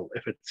there as well,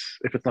 if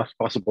it's not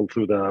possible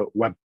through the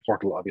web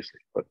portal, obviously.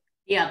 But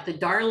yeah, the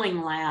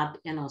Darling Lab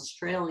in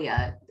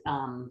Australia,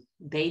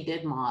 they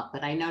did Mauve,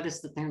 but I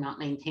noticed that they're not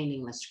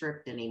maintaining the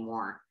script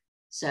anymore.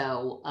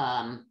 So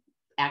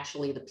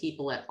actually the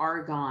people at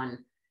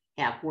Argonne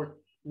have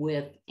worked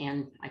with,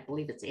 and I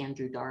believe it's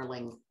Andrew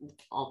Darling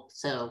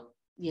also,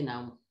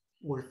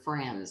 we're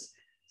friends.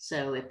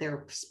 So if there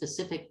are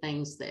specific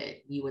things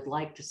that you would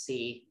like to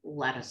see,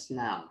 let us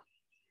know.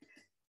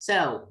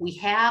 So we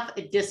have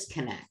a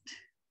disconnect.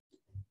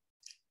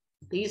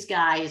 These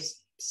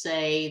guys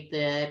say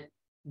that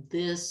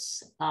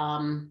this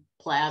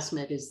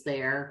plasmid is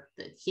there,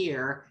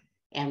 here,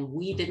 and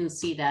we didn't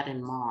see that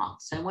in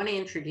Mauve. So I want to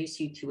introduce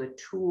you to a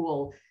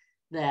tool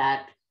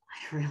that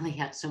I really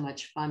had so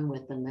much fun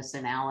with in this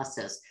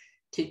analysis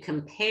to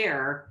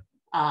compare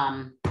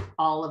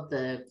all of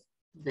the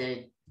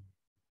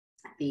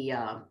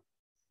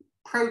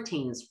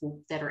proteins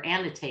that are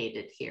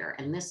annotated here.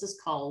 And this is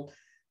called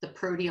the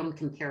proteome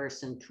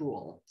comparison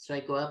tool. So I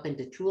go up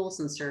into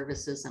tools and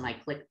services and I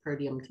click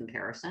proteome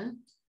comparison.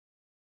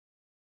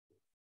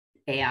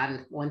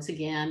 And once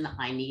again,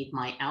 I need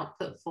my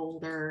output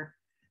folder.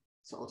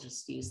 So I'll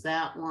just use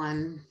that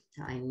one.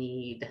 I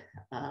need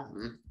a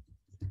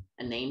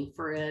name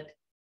for it.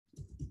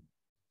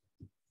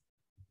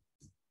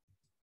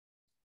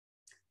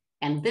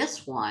 And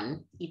this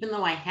one, even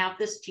though I have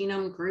this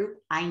genome group,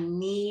 I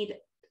need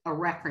a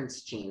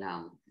reference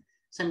genome.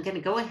 So I'm going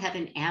to go ahead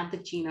and add the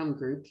genome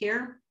group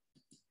here,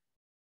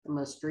 the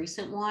most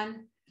recent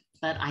one,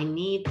 but I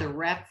need the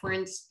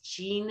reference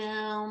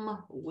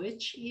genome,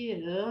 which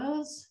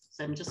is,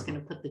 so I'm just going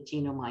to put the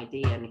genome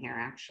ID in here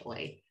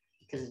actually,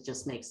 because it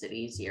just makes it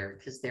easier,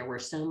 because there were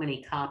so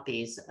many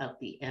copies of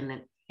the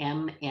MM1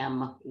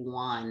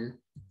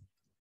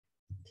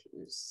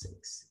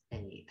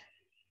 268.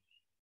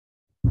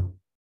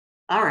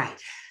 All right,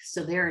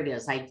 so there it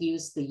is. I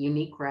used the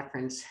unique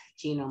reference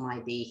genome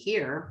ID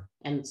here.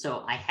 And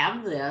so I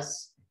have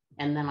this,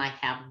 and then I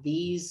have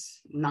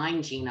these 9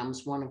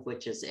 genomes, one of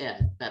which is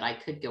it, but I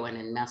could go in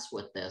and mess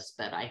with this,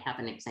 but I have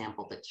an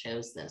example that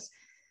shows this.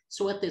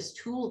 So what this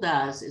tool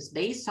does is,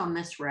 based on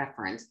this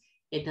reference,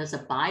 it does a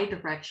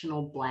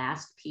bidirectional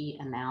BLAST-P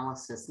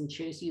analysis and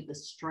shows you the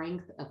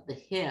strength of the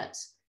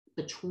hits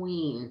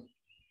between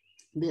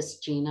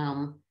this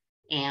genome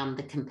and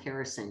the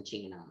comparison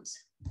genomes.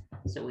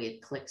 So we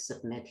click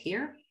submit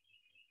here.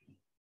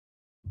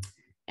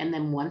 And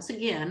then once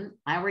again,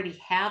 I already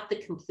have the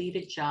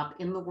completed job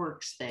in the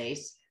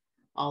workspace,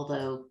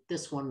 although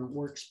this one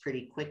works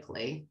pretty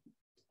quickly,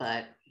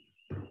 but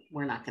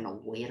we're not going to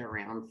wait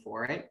around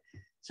for it.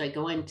 So I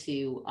go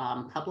into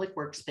public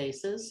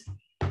workspaces,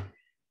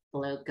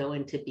 go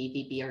into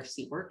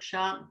BV-BRC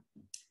workshop,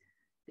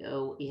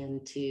 go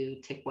into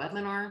TIC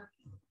webinar,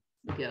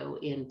 go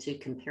into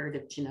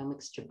comparative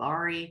genomics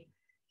Jabari,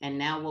 and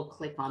now we'll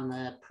click on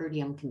the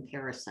proteome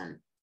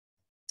comparison.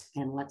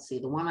 And let's see,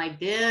 the one I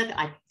did,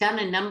 I've done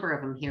a number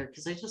of them here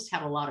because I just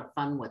had a lot of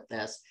fun with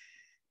this.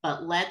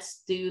 But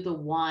let's do the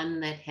one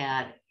that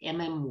had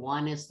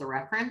MM1 as the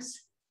reference.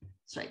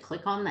 So I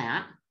click on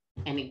that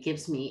and it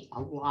gives me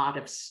a lot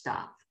of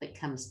stuff that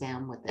comes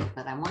down with it.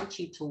 But I want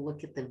you to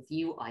look at the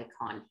view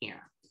icon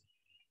here.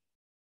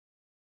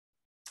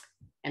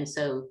 And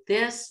so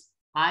this,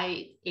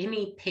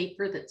 any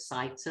paper that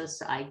cites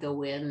us, I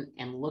go in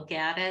and look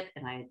at it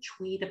and I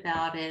tweet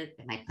about it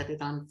and I put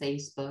it on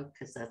Facebook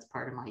because that's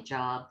part of my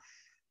job.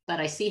 But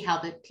I see how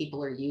that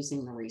people are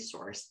using the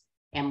resource.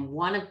 And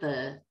one of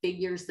the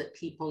figures that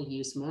people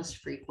use most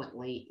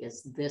frequently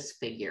is this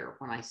figure.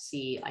 When I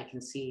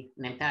can see,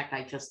 and in fact,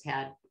 I just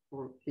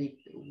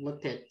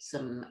looked at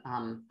some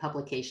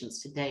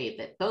publications today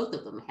that both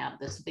of them have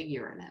this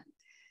figure in it.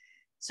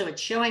 So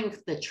it's showing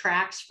the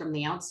tracks from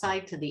the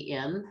outside to the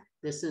in.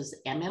 This is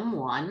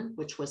MM1,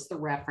 which was the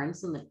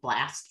reference, and it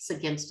blasts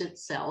against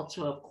itself.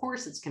 So of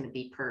course it's going to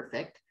be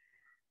perfect.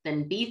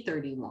 Then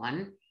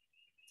B31,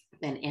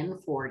 then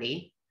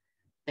N40,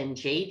 then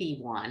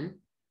JD1,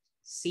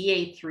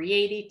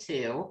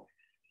 CA382,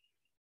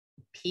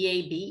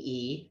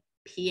 PABE,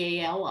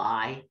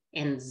 PALI,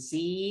 and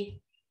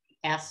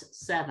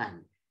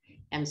ZS7.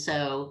 And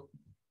so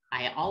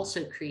I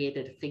also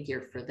created a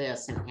figure for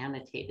this and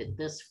annotated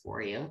this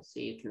for you so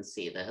you can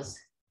see this.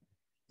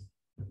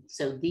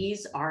 So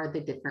these are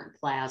the different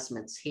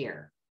plasmids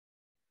here.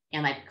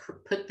 And I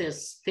put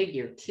this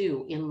figure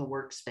too in the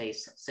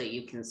workspace so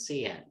you can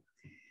see it.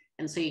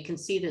 And so you can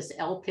see this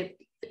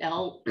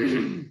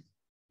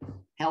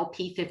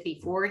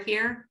LP54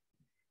 here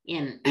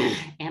in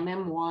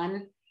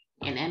MM1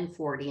 and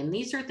N40. And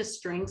these are the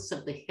strengths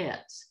of the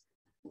hits.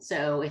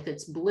 So if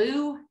it's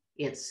blue,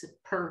 it's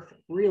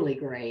perfect, really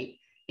great.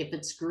 If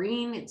it's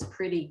green, it's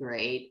pretty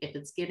great. If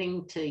it's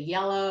getting to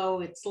yellow,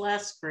 it's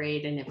less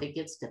great. And if it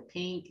gets to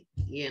pink,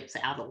 it's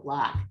out of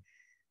luck.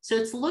 So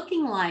it's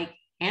looking like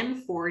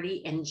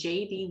N40 and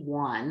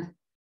JD1,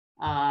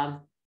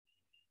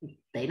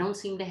 they don't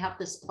seem to have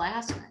this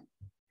plasmid.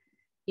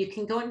 You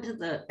can go into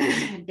the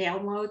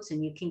downloads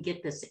and you can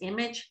get this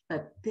image,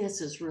 but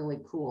this is really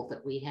cool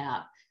that we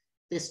have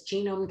this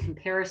genome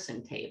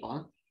comparison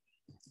table.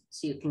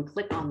 So you can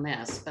click on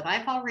this, but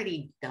I've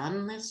already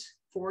done this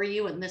for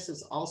you. And this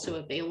is also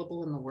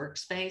available in the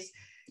workspace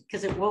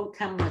because it won't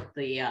come with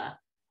the,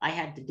 I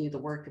had to do the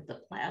work of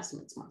the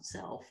plasmids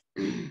myself.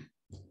 Come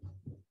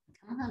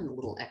on, the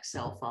little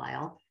Excel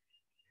file.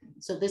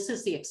 So this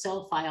is the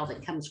Excel file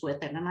that comes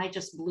with it. And I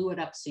just blew it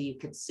up so you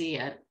could see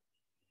it.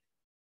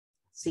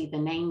 See the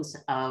names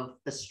of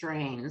the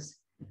strains.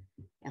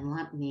 And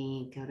let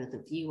me go to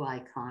the view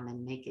icon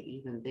and make it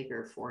even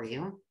bigger for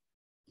you.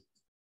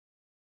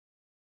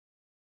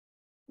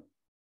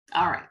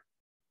 All right.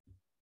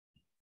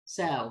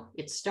 So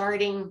it's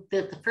starting,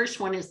 the first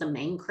one is the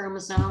main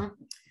chromosome.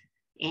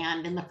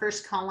 And in the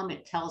first column,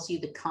 it tells you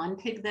the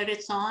config that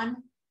it's on,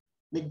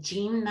 the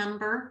gene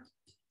number,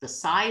 the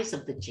size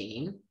of the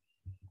gene.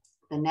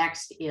 The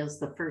next is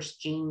the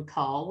first gene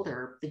called,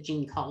 or the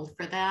gene called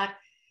for that.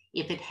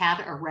 If it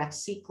had a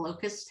ref-seq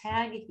locus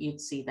tag,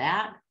 you'd see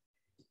that.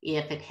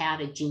 If it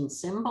had a gene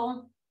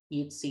symbol,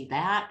 you'd see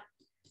that.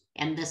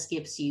 And this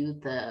gives you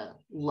the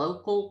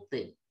local,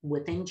 the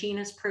within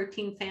genus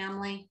protein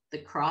family, the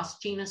cross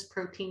genus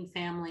protein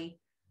family,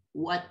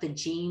 what the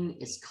gene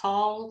is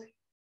called,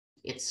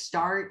 its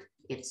start,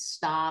 its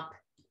stop,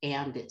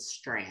 and its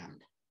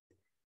strand.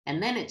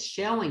 And then it's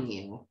showing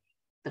you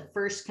the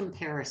first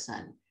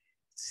comparison,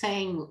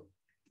 saying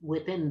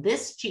within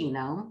this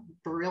genome,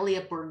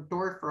 Borrelia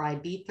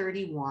burgdorferi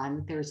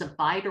B31, there's a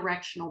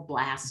bidirectional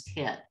blast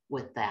hit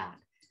with that.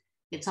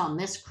 It's on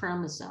this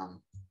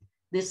chromosome.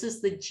 This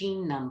is the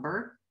gene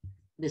number.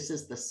 This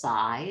is the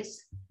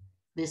size.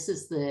 This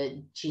is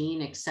the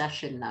gene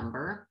accession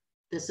number.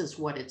 This is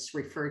what it's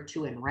referred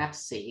to in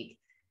ref-seq.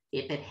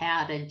 If it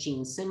had a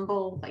gene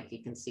symbol, like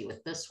you can see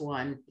with this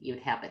one,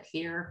 you'd have it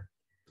here.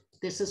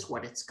 This is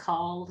what it's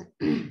called.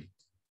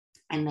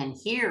 And then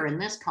here in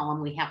this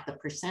column, we have the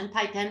percent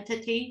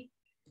identity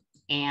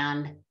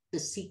and the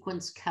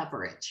sequence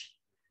coverage.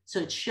 So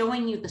it's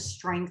showing you the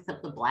strength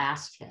of the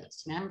blast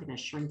hits. Now I'm going to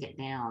shrink it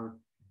down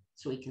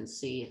so we can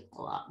see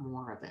a lot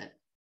more of it.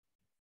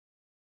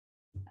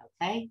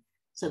 Okay,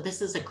 so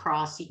this is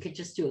across, you could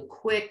just do a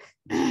quick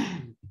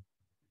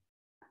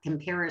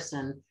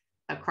comparison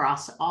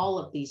across all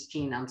of these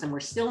genomes. And we're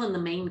still in the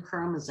main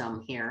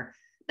chromosome here,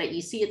 but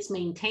you see it's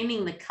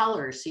maintaining the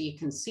color so you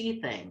can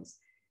see things.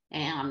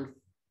 And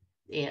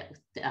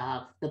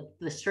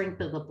the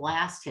strength of the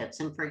blast hits.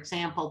 And for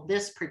example,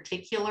 this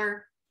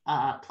particular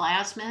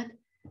plasmid,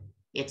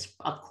 it's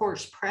of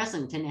course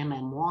present in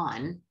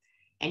MM1,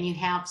 and you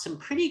have some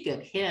pretty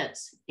good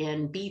hits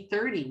in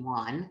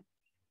B31,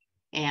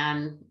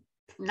 and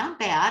not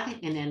bad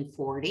in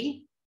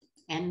N40,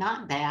 and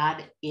not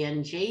bad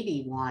in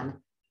JD1,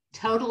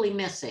 totally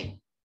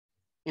missing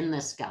in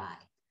this guy.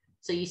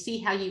 So you see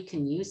how you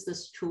can use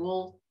this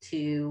tool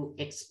to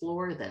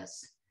explore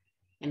this.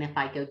 And if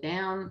I go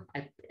down,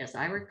 as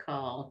I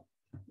recall,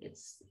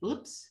 it's,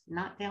 oops,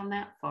 not down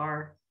that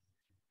far.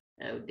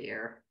 Oh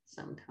dear,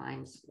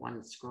 sometimes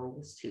one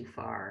scrolls too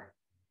far.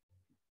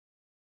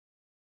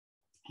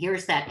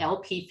 Here's that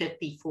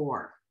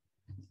LP54.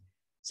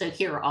 So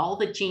here are all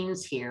the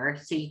genes here.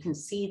 So you can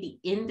see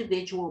the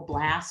individual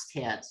blast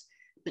hits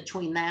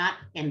between that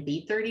and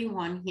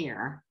B31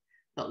 here.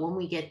 But when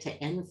we get to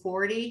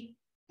N40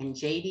 and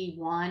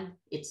JD1,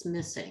 it's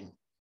missing.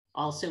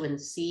 Also in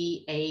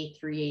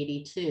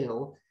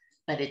CA382,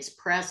 but it's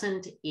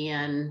present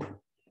in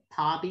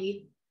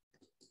PABI,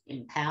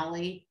 in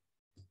PALI,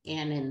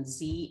 and in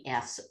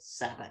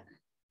ZS7.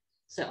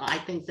 So I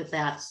think that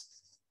that's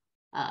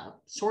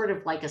sort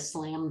of like a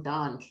slam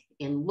dunk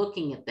in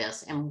looking at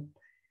this. And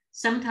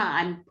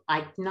sometimes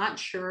I'm not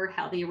sure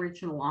how the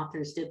original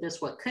authors did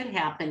this. What could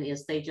happen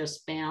is they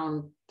just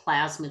found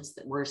plasmids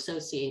that were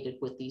associated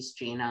with these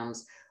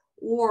genomes,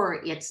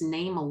 or it's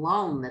name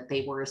alone that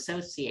they were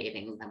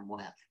associating them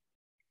with.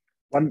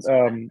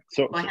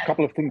 So a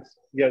couple of things,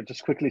 yeah,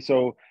 just quickly.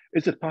 So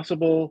is it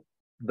possible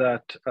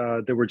that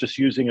they were just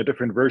using a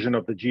different version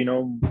of the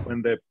genome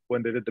when they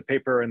did the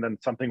paper, and then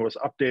something was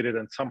updated,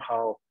 and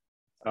somehow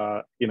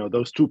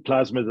those two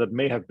plasmids that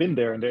may have been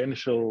there in the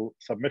initial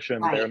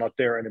submission, they're not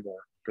there anymore?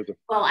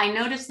 Well, I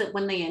noticed that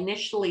when they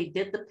initially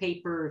did the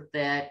paper,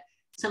 that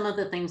some of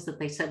the things that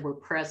they said were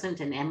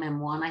present in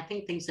MM1, I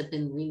think things have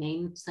been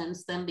renamed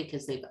since then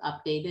because they've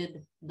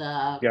updated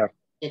the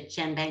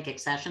GenBank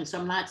accession. So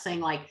I'm not saying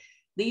like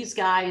these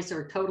guys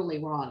are totally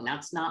wrong.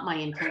 That's not my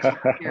intention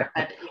here,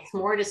 but it's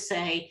more to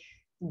say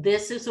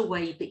this is a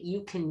way that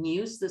you can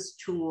use this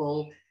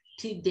tool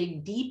to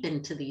dig deep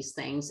into these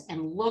things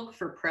and look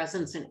for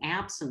presence and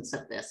absence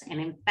of this.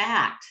 And in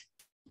fact,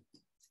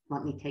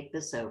 let me take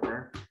this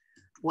over.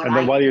 And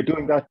then while you're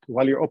doing that,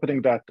 while you're opening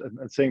that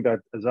and saying that,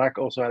 Zach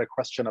also had a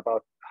question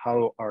about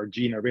how are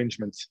gene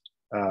rearrangements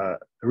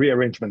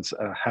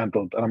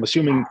handled. And I'm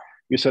assuming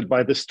you said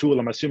by this tool,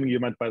 I'm assuming you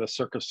meant by the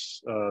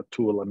Circus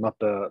tool and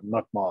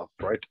not Mauve,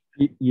 right?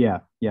 Yeah.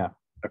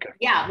 Okay.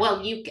 Yeah,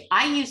 well,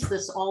 I use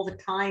this all the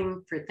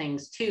time for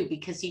things too,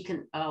 because you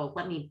can,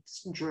 let me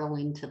drill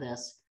into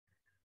this.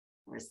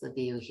 Where's the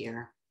view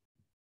here?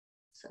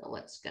 So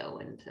let's go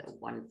into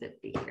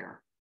 150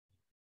 here.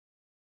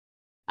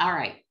 All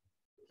right.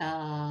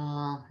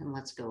 And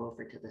let's go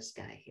over to this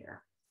guy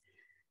here.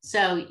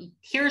 So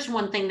here's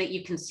one thing that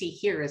you can see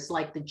here is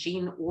like the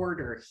gene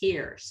order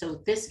here.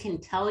 So this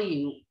can tell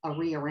you a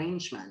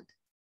rearrangement,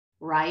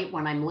 right?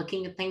 When I'm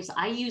looking at things,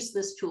 I use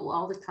this tool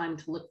all the time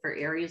to look for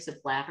areas of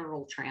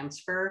lateral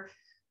transfer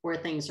where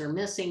things are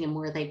missing and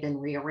where they've been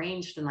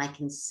rearranged. And I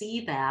can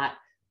see that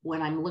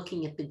when I'm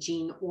looking at the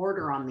gene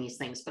order on these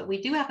things. But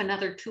we do have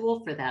another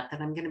tool for that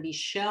I'm going to be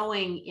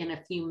showing in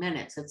a few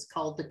minutes. It's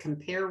called the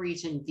Compare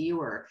Region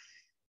Viewer.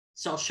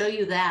 So I'll show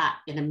you that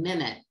in a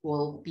minute.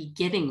 We'll be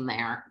getting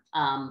there,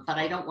 but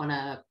I don't want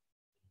to,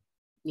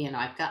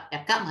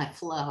 I've got my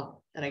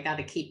flow that I got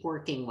to keep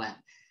working with.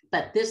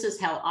 But this is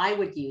how I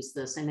would use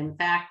this. And in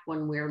fact,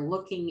 when we're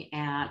looking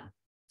at,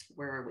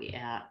 where are we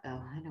at?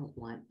 Oh, I don't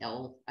want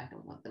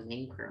the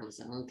main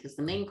chromosome because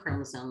the main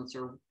chromosomes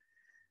are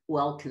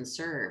well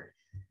conserved.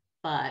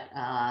 But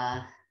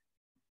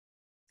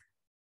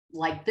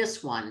like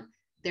this one,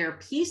 there are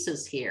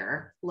pieces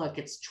here. Look,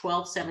 it's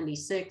 12,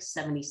 76,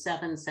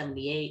 77,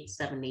 78,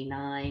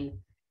 79,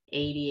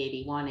 80,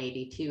 81,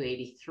 82,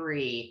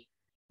 83.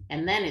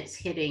 And then it's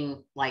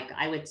hitting, like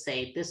I would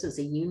say, this is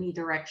a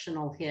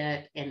unidirectional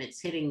hit and it's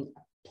hitting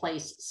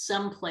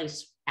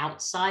someplace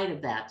outside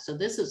of that. So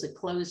this is a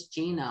closed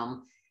genome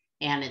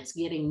and it's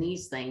getting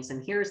these things.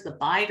 And here's the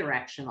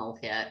bidirectional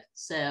hit.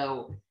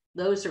 So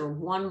those are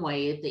one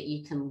way that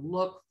you can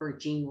look for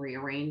gene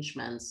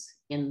rearrangements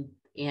in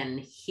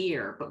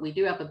here, but we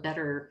do have a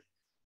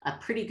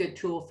pretty good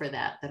tool for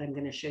that I'm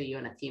going to show you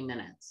in a few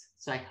minutes.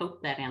 So I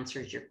hope that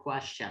answers your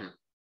question,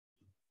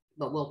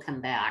 but we'll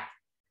come back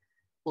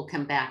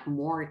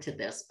more to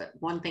this. But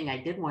one thing I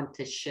did want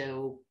to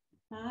show,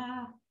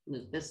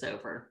 move this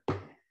over.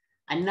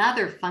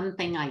 Another fun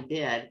thing I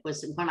did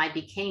was when I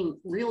became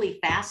really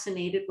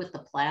fascinated with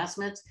the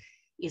plasmids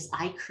is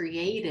I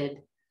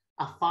created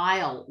a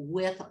file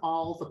with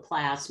all the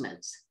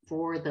plasmids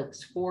for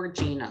those 4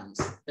 genomes,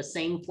 the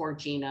same 4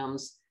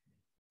 genomes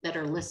that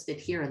are listed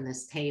here in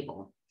this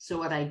table. So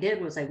what I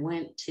did was I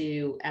did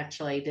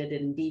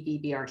it in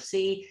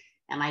BV-BRC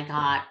and I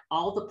got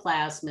all the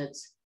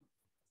plasmids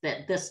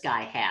that this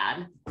guy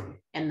had,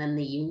 and then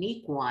the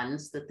unique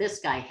ones that this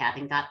guy had,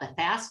 and got the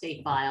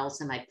FASTA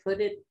files, and I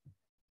put it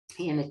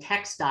in a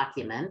text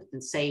document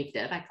and saved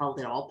it. I called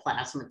it all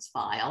plasmids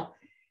file.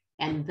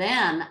 And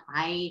then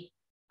I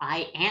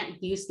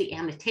used the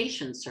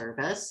annotation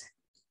service.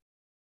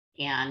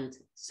 And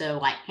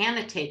so I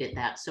annotated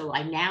that. So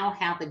I now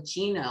have a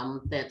genome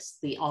that's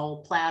the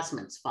all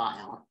plasmids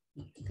file.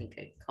 I think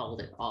I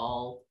called it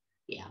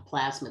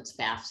plasmids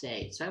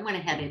FASTA. So I went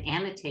ahead and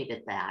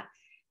annotated that.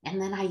 And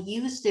then I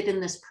used it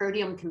in this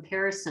proteome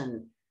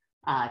comparison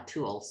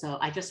tool. So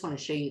I just want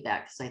to show you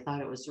that because I thought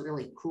it was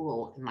really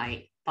cool. And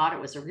I thought it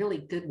was a really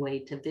good way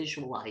to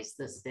visualize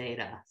this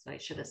data. So I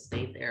should have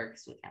stayed there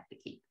because we have to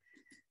keep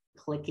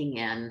clicking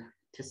in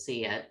to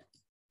see it.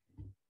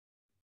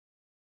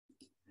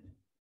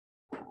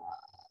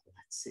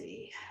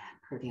 see,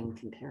 proteome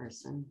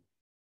comparison.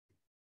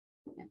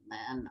 And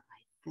then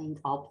I think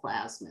all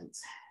plasmids.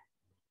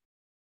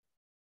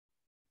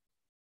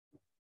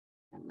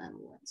 And then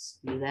let's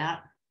do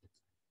that.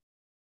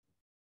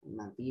 And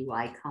the view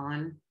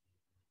icon.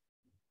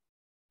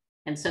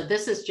 And so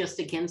this is just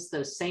against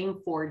those same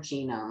 4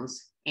 genomes.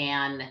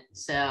 And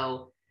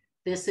so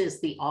this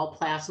is the all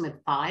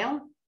plasmid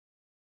file.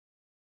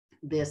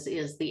 This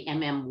is the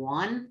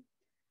MM1,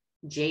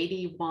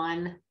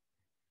 JD1,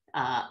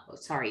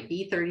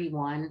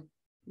 B31,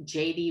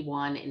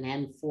 JD1, and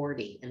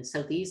N40. And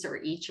so these are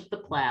each of the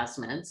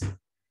plasmids.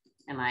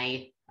 And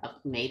I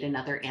made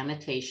another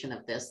annotation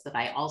of this that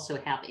I also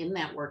have in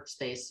that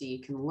workspace so you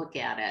can look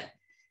at it.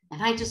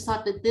 And I just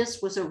thought that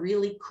this was a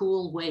really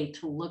cool way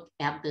to look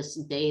at this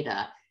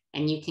data.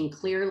 And you can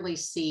clearly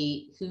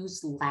see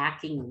who's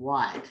lacking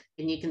what.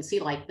 And you can see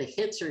like the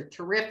hits are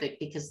terrific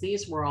because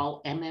these were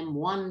all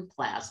MM1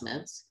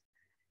 plasmids.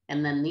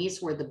 And then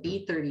these were the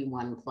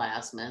B31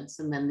 plasmids.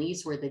 And then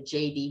these were the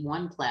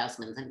JD1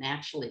 plasmids. And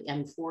actually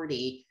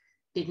N40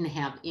 didn't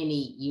have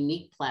any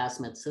unique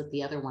plasmids that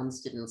the other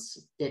ones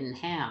didn't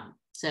have.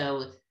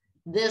 So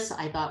this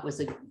I thought was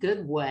a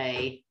good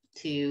way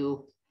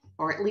to,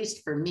 or at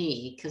least for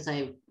me,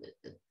 to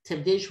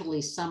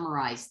visually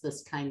summarize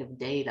this kind of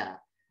data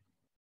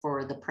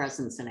for the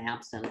presence and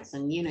absence.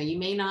 And you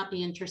may not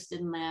be interested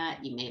in that.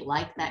 You may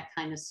like that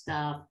kind of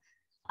stuff.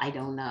 I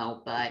don't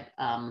know, but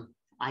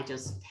I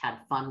just had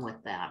fun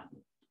with that.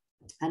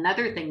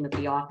 Another thing that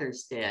the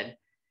authors did,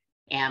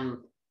 and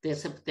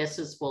this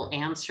will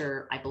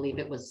answer, I believe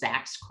it was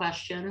Zach's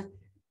question,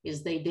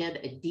 is they did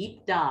a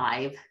deep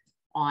dive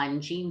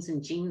on genes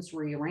and genes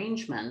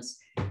rearrangements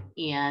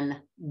in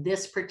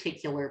this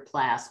particular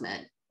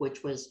plasmid,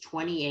 which was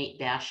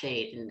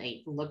 28-8, and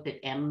they looked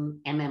at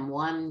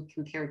MM1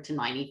 compared to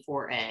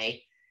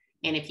 94A.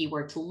 And if you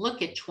were to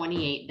look at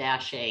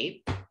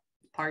 28-8,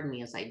 pardon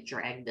me as I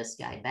drag this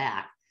guy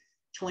back,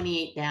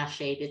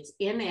 28-8, it's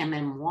in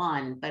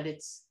MM1, but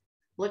it's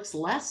looks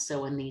less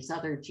so in these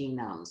other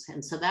genomes.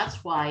 And so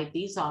that's why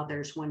these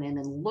authors went in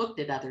and looked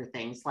at other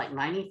things like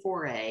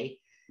 94A,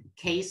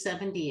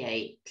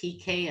 K78,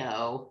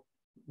 PKO,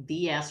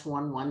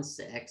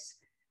 VS116,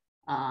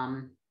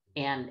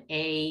 and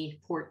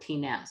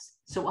A14S.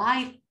 So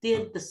I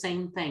did the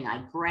same thing.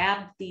 I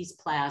grabbed these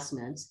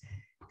plasmids,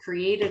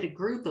 created a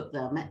group of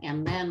them,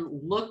 and then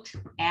looked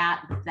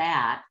at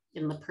that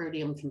in the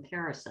proteome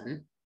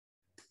comparison.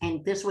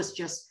 And this was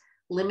just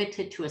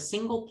limited to a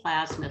single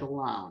plasmid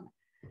alone.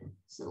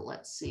 So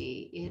let's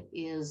see, it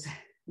is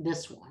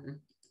this one.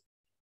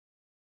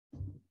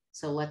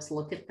 So let's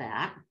look at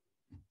that.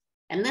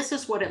 And this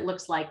is what it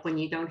looks like when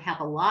you don't have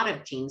a lot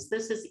of genes.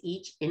 This is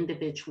each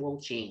individual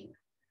gene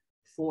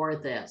for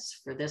this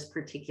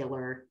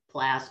particular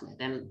plasmid.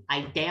 And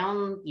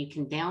you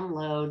can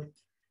download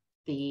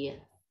the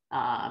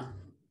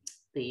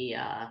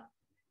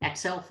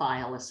Excel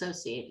file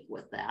associated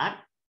with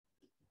that.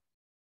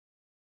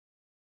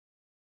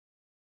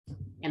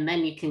 And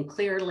then you can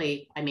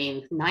clearly,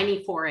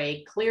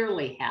 94A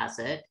clearly has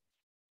it,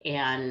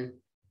 and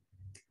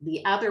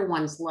the other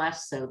ones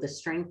less so. The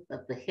strength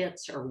of the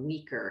hits are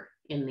weaker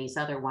in these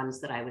other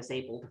ones that I was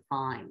able to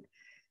find.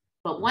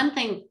 But one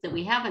thing that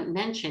we haven't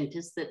mentioned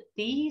is that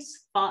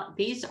these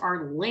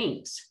are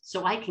links.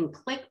 So I can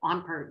click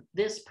on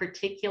this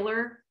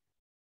particular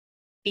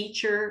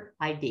feature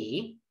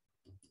ID,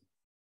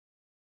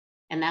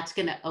 and that's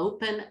going to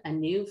open a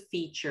new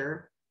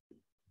feature,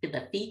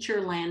 the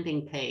feature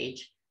landing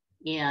page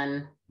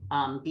in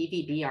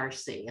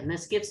BV-BRC. And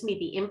this gives me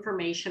the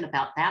information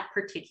about that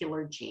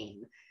particular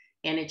gene.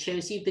 And it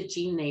shows you the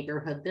gene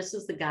neighborhood. This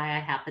is the guy I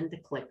happen to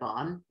click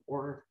on,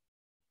 or,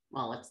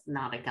 well, it's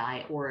not a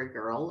guy or a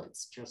girl.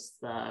 It's just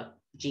the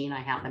gene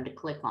I happen to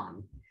click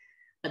on.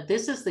 But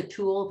this is the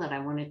tool that I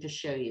wanted to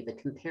show you, the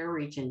Compare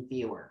Region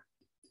Viewer.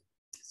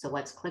 So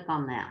let's click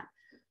on that.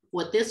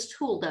 What this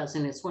tool does,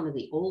 and it's one of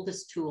the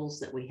oldest tools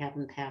that we have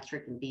in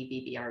Patrick and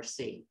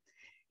BV-BRC,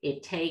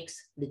 it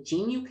takes the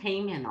gene you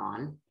came in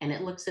on, and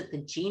it looks at the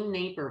gene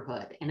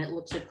neighborhood, and it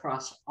looks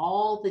across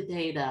all the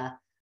data,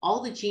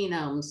 all the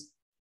genomes,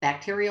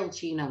 bacterial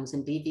genomes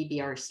in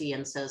BV-BRC,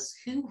 and says,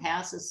 who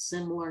has a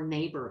similar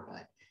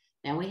neighborhood?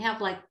 Now we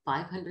have like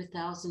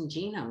 500,000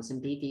 genomes in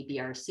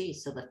BV-BRC.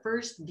 So the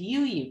first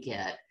view you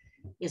get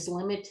is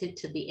limited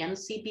to the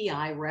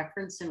NCBI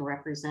reference and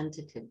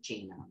representative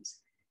genomes.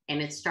 And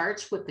it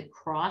starts with the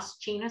cross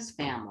genus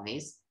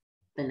families.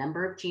 The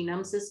number of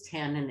genomes is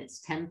 10, and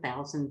it's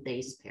 10,000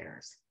 base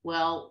pairs.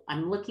 Well,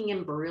 I'm looking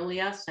in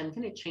Borrelia, so I'm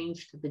going to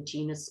change to the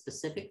genus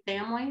specific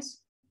families.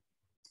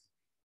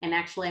 And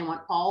actually, I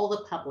want all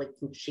the public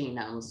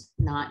genomes,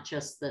 not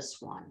just this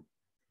one.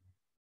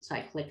 So I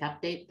click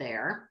update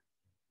there.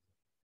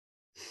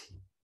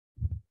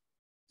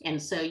 And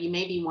so you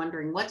may be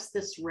wondering, what's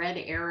this red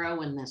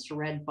arrow and this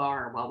red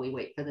bar while we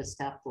wait for this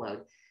to upload?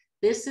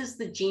 This is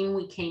the gene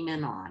we came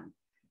in on.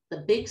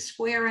 The big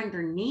square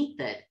underneath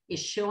it is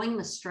showing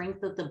the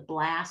strength of the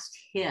blast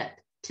hit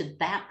to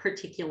that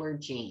particular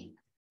gene.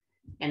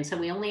 And so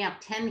we only have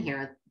 10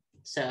 here.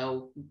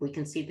 So we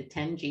can see the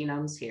 10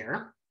 genomes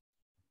here.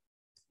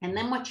 And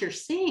then what you're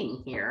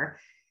seeing here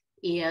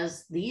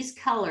is these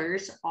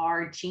colors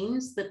are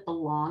genes that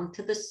belong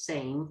to the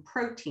same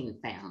protein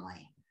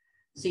family.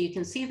 So you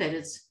can see that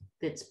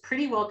it's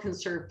pretty well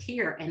conserved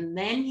here. And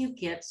then you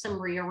get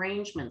some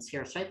rearrangements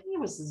here. So I think it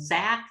was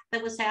Zach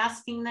that was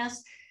asking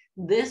this.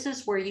 This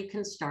is where you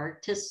can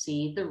start to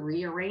see the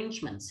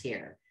rearrangements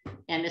here.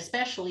 And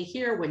especially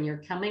here, when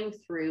you're coming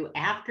through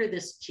after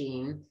this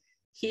gene,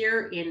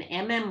 here in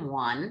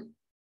MM1,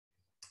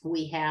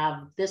 we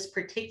have this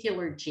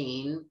particular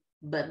gene,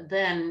 but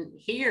then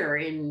here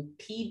in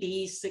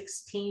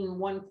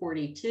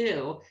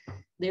PB16142,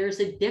 there's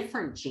a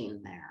different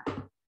gene there.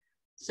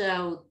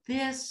 So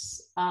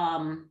this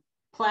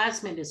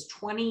plasmid is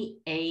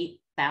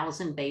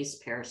 28,000 base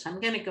pairs. So I'm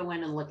going to go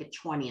in and look at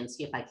 20 and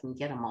see if I can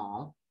get them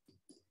all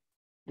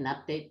and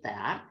update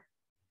that,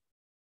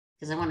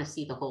 because I want to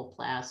see the whole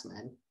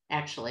plasmid.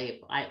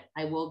 Actually,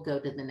 I will go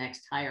to the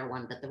next higher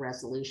one, but the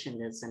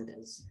resolution isn't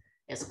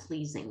as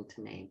pleasing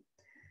to me.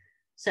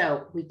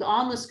 So we've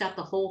almost got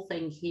the whole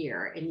thing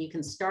here, and you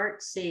can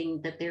start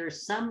seeing that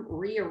there's some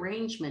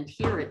rearrangement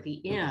here at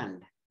the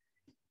end.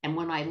 And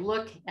when I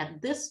look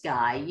at this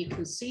guy, you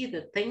can see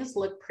that things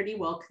look pretty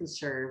well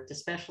conserved,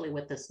 especially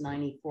with this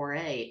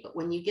 94A. But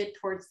when you get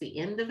towards the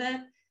end of it,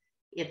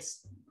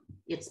 it's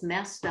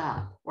messed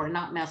up, or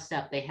not messed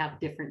up. They have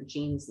different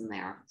genes in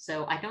there.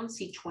 So I don't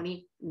see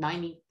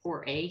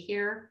 94A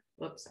here.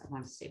 Whoops, I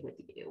want to stay with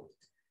you.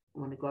 I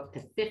want to go up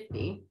to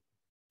 50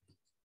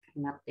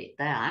 and update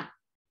that.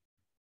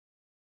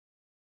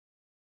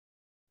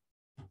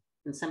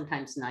 And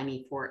sometimes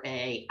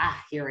 94A,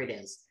 here it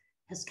is,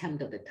 has come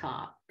to the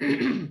top.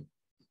 And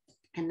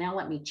now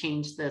let me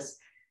change this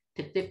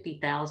to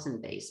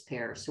 50,000 base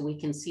pairs so we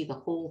can see the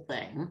whole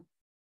thing.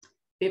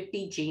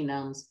 50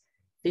 genomes,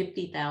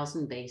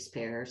 50,000 base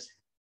pairs.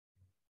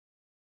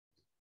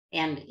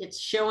 And it's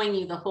showing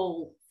you the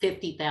whole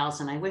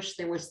 50,000. I wish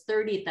there was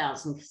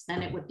 30,000 because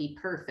then it would be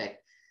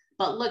perfect.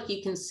 But look,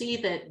 you can see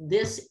that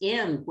this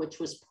end, which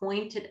was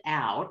pointed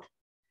out,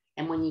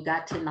 and when you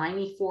got to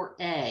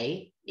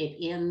 94A,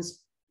 it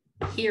ends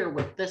here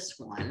with this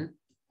one,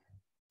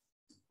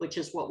 which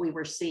is what we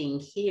were seeing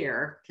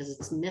here, because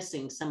it's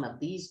missing some of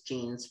these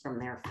genes from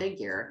their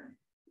figure.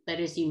 But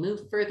as you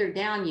move further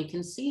down, you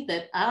can see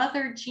that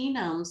other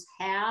genomes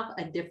have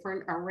a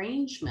different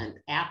arrangement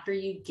after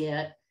you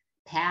get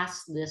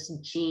past this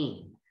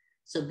gene.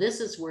 So this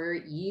is where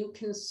you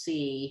can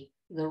see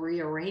the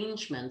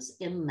rearrangements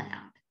in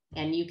that.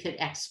 And you could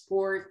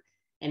export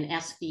an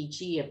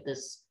SVG of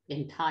this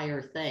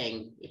entire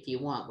thing if you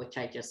want, which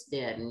I just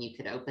did, and you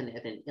could open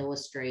it in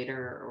Illustrator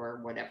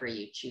or whatever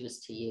you choose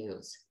to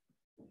use.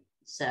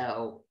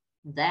 So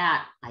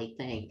that, I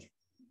think,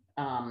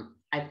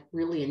 I've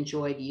really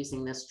enjoyed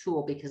using this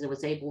tool because it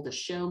was able to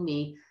show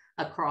me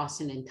across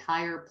an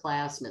entire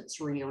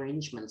plasmid's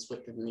rearrangements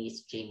within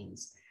these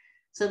genes.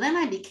 So then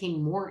I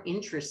became more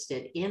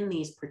interested in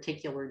these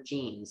particular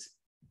genes.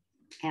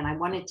 And I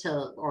wanted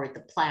to, or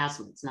the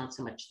plasmids, not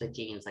so much the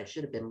genes. I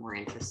should have been more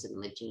interested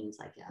in the genes,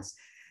 I guess.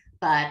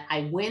 But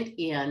I went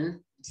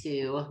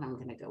into, I'm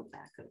going to go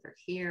back over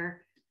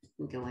here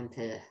and go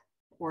into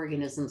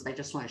organisms. I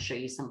just want to show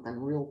you something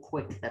real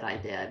quick that I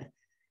did,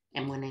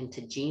 and went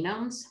into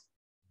genomes.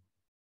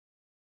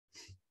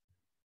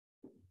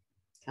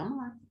 Come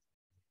on.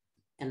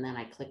 And then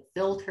I clicked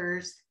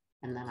filters,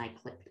 and then I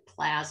clicked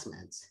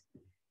plasmids.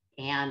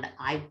 And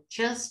I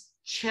just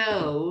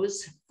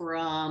chose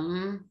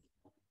from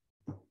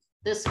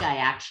this guy,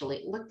 actually.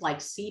 It looked like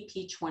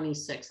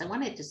CP26. I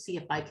wanted to see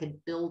if I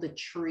could build a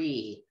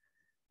tree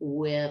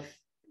with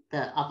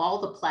of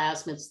all the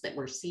plasmids that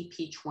were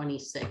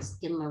CP26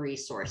 in the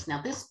resource. Now,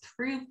 this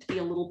proved to be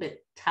a little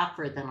bit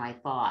tougher than I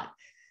thought.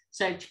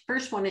 So I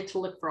first wanted to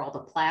look for all the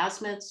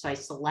plasmids. So I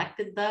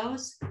selected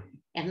those,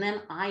 and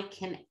then I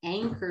can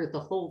anchor the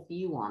whole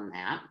view on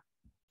that.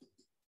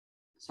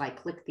 So I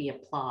click the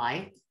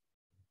apply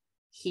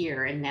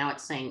here, and now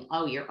it's saying,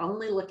 oh, you're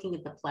only looking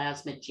at the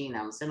plasmid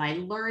genomes. And I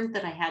learned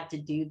that I had to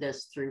do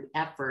this through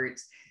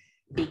efforts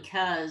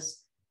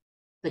because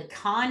the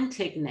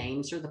contig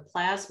names or the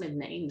plasmid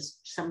names,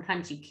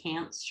 sometimes you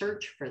can't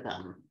search for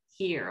them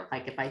here.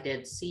 Like if I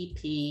did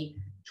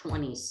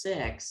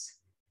CP26,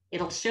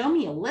 it'll show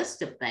me a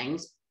list of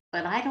things,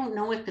 but I don't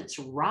know if it's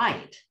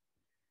right.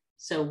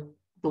 So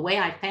the way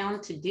I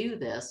found to do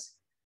this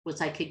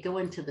was I could go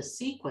into the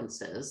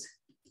sequences,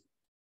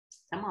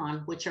 come on,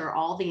 which are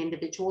all the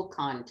individual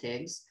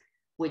contigs,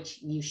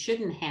 which you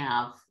shouldn't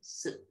have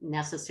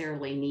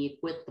necessarily need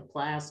with the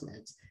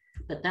plasmids.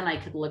 But then I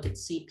could look at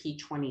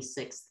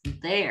CP26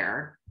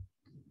 there,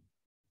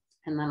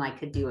 and then I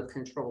could do a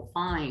control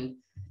find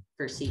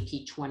for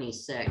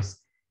CP26.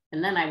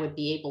 And then I would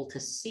be able to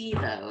see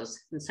those.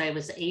 And so I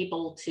was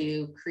able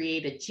to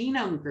create a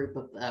genome group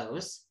of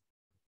those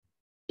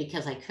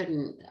because I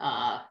couldn't,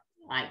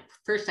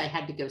 first I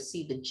had to go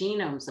see the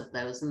genomes of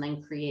those and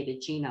then create a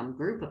genome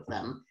group of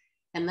them.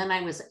 And then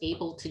I was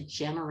able to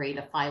generate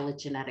a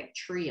phylogenetic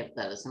tree of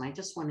those. And I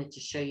just wanted to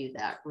show you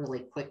that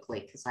really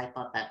quickly because I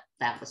thought that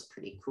that was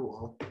pretty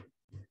cool.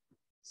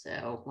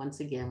 So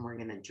once again, we're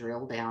going to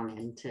drill down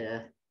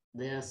into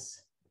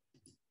this,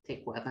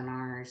 take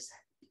webinars,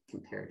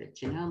 comparative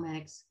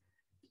genomics,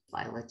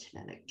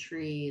 phylogenetic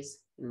trees,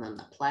 and then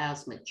the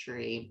plasmid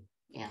tree.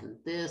 And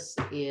this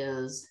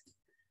is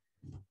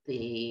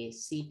the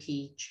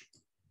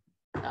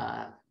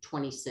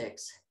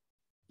CP26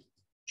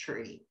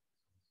 tree.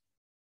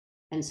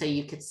 And so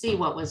you could see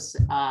what was,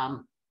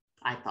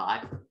 I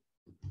thought,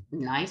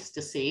 nice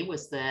to see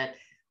was that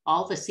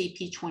all the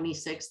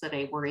CP26 that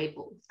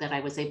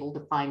I was able to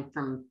find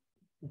from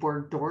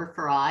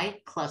Borrelia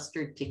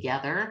clustered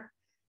together,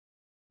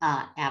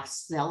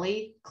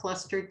 Afzelii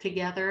clustered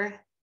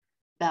together,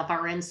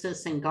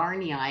 Bavarensis and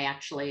Garnii.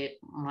 Actually,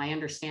 my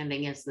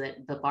understanding is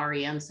that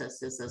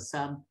Bavarensis is a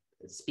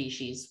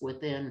subspecies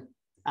within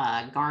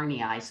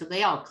Garnii, so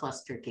they all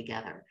clustered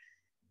together.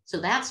 So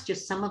that's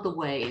just some of the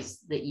ways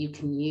that you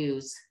can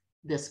use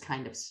this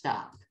kind of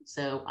stuff.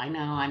 So I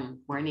know I'm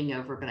running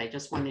over, but I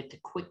just wanted to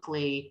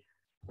quickly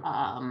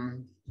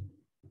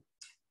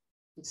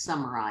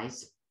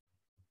summarize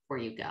for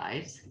you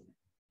guys.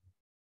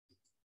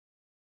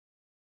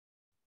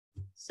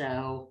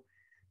 So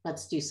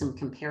let's do some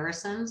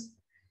comparisons.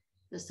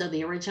 So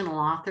the original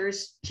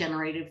authors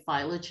generated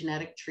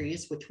phylogenetic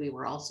trees, which we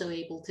were also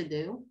able to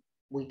do.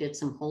 We did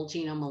some whole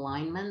genome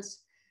alignments.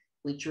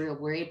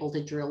 We're able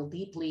to drill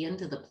deeply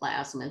into the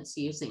plasmids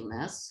using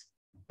this,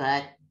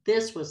 but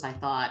this was, I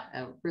thought,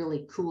 a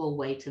really cool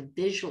way to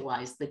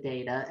visualize the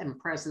data and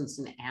presence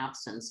and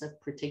absence of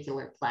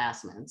particular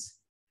plasmids.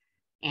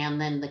 And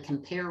then the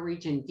compare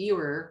region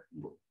viewer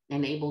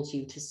enables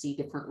you to see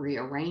different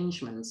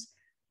rearrangements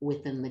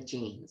within the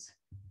genes.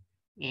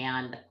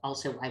 And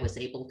also I was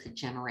able to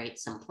generate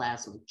some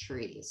plasmid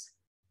trees.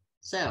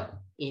 So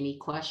any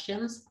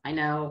questions? I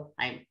know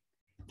I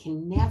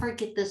can never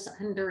get this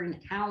under an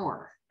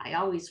hour. I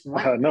always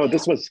want no,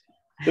 this was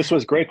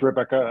great,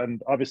 Rebecca. And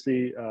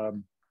obviously,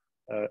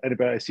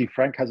 anybody, I see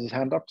Frank has his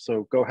hand up,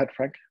 so go ahead,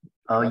 Frank.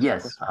 Oh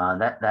yes,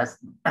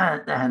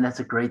 that's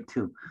a great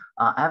too.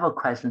 I have a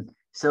question.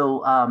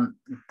 So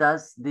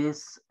does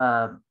this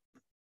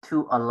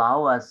tool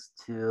allow us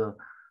to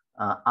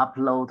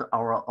upload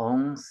our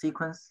own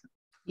sequence?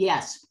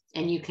 Yes,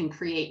 and you can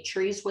create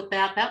trees with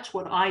that. That's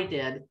what I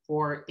did.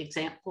 For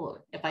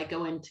example, if I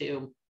go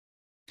into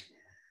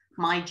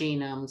my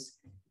genomes,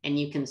 and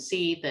you can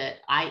see that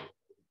I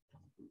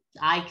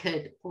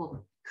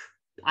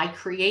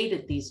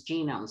created these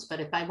genomes, but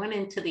if I went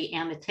into the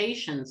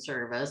annotation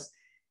service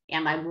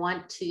and I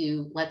want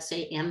to, let's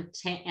say,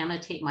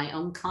 annotate my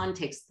own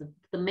context,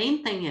 the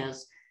main thing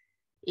is,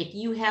 if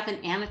you have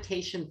an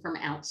annotation from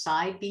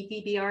outside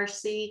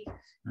BV-BRC,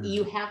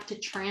 you have to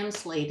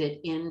translate it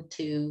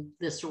into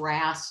this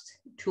RAST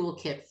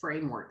toolkit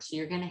framework. So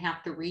you're going to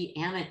have to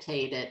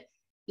re-annotate it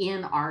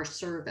in our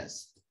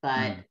service,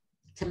 but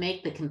to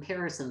make the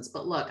comparisons.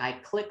 But look, I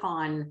click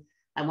on,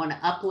 I want to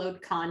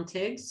upload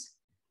contigs,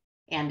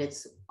 and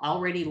it's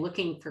already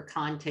looking for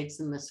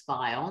contigs in this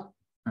file.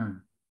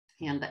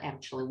 And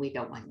actually, we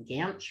don't want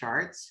Gantt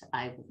charts.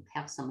 I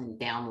have some in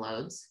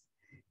downloads.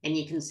 And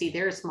you can see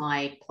there's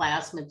my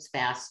plasmids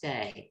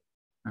FASTA.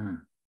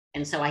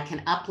 And so I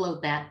can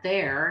upload that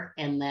there,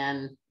 and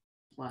then,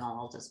 well,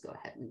 I'll just go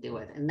ahead and do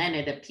it. And then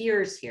it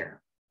appears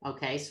here.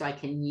 Okay, so I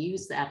can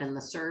use that in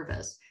the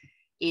service.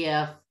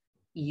 If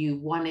you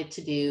wanted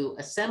to do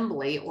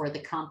assembly or the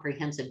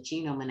comprehensive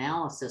genome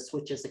analysis,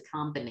 which is a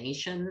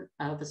combination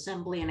of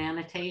assembly and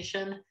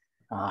annotation,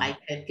 I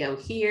could go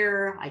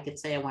here. I could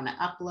say I want to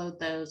upload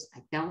those.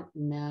 I don't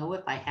know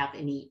if I have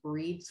any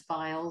reads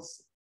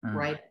files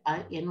right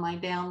in my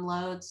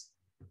downloads.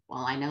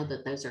 Well, I know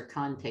that those are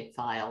config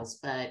files,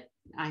 but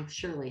I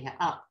surely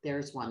have,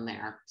 there's one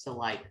there. So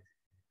like,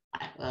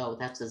 oh,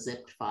 that's a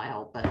zipped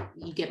file, but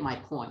you get my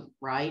point,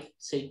 right?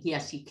 So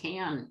yes, you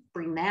can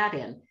bring that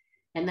in.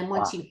 And then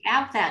once you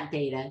have that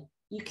data,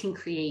 you can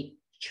create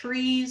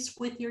trees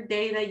with your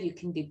data. You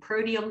can do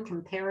proteome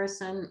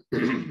comparison.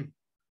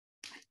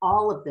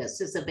 All of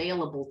this is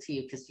available to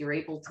you because you're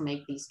able to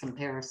make these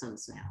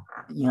comparisons now.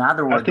 In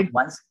other words,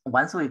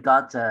 once we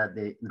got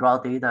the raw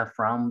data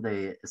from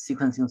the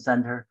sequencing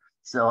center,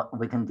 so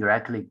we can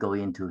directly go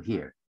into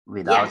here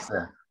without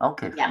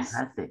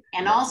fantastic.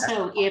 And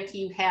also, if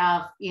you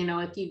have,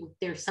 if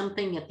there's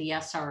something at the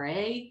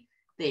SRA,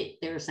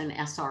 there's an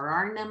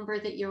SRR number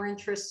that you're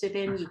interested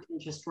in, you can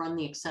just run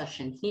the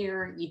accession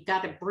here. You've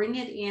got to bring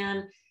it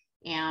in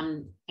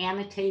and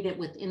annotate it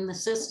within the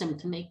system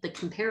to make the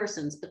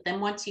comparisons. But then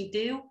once you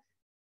do,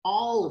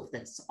 all of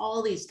this,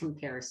 all these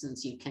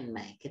comparisons you can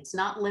make. It's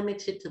not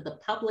limited to the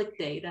public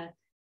data.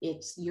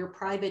 It's your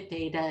private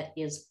data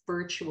is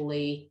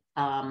virtually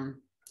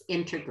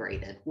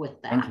integrated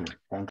with that. Thank you.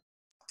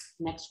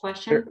 Next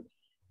question.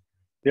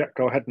 Yeah,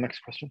 go ahead. Next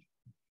question.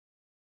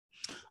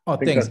 Oh,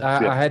 thanks.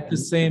 I had the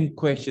same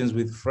questions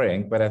with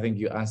Frank, but I think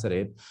you answered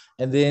it.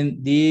 And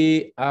then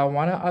I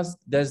want to ask,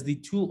 does the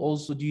tool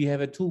also, do you have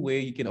a tool where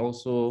you can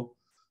also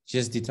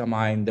just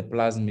determine the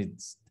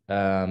plasmids.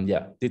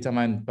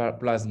 Determine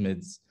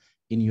plasmids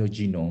in your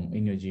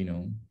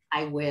genome.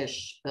 I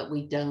wish, but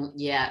we don't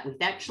yet. We've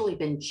actually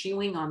been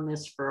chewing on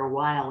this for a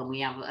while, and we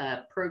have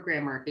a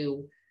programmer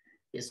who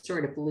is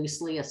sort of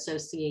loosely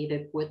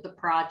associated with the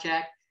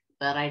project,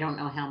 but I don't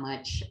know how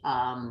much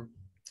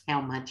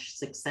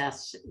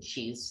success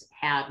she's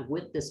had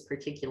with this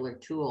particular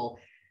tool.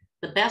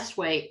 The best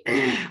way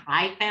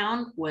I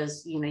found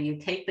was, you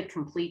take the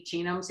complete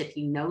genomes, if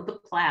you know the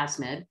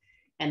plasmid,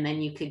 and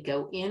then you could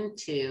go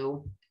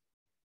into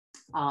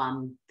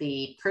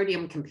the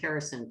proteome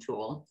comparison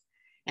tool.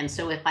 And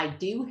so if I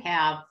do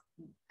have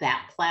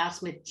that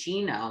plasmid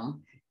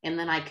genome, and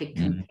then I could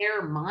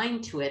compare mine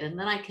to it, and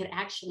then I could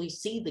actually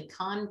see the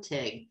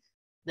contig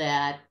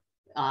that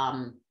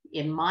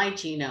in my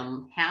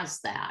genome has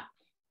that.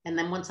 And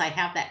then once I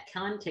have that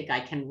contig,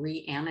 I can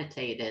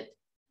re-annotate it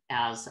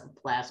as a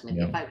plasmid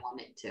if I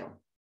wanted to.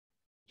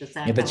 Does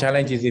that the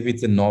challenge is if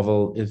it's a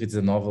novel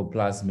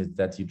plasmid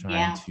that you're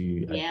trying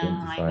to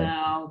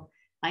identify.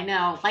 I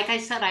know. Like I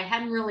said, I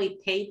hadn't really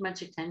paid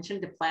much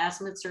attention to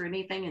plasmids or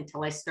anything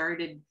until I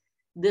started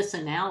this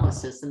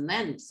analysis. And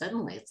then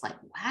suddenly it's like,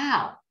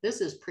 wow,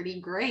 this is pretty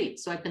great.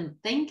 So I've been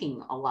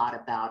thinking a lot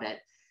about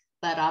it,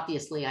 but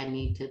obviously I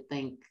need to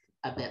think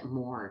a bit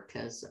more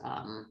because,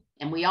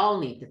 and we all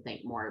need to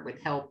think more. It would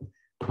help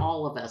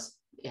all of us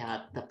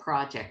at the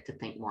project to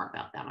think more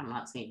about that. I'm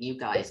not saying you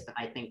guys, but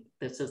I think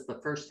this is the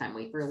first time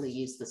we've really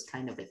used this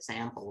kind of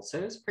example. So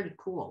it's pretty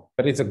cool.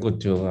 But it's a good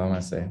tool, I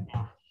must say.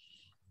 Yeah.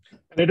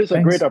 And it is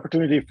a great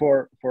opportunity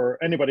for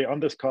anybody on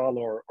this call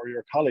or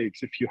your colleagues,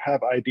 if you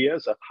have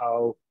ideas of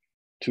how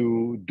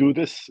to do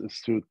this,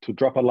 is to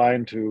drop a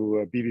line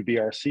to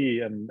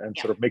BV-BRC and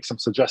sort of make some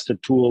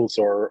suggested tools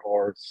or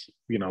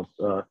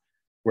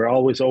we're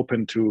always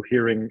open to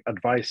hearing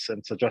advice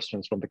and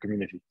suggestions from the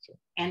community. So.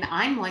 And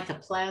I'm like a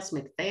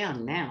plasmid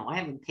fan now. I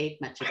haven't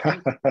paid much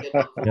attention to it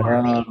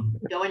before.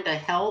 Go into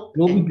help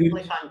and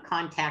click on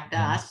contact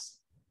us,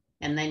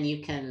 and then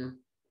you can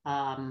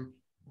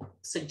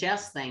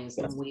suggest things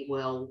and we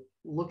will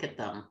look at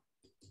them.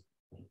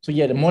 So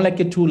yeah, more like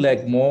a tool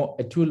more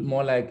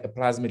like a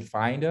plasmid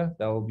finder.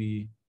 That will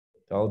be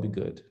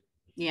good.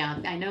 Yeah,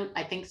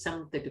 I think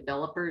some of the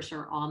developers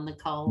are on the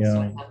call,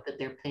 so I hope that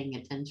they're paying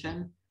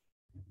attention.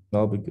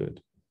 That'll be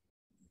good.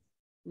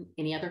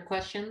 Any other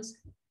questions?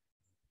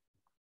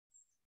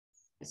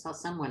 I saw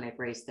someone had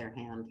raised their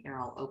hand. Here,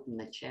 I'll open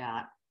the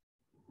chat.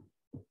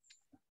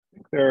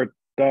 They're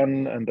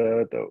done, and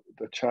the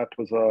chat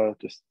was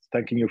just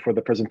thanking you for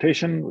the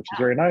presentation, which is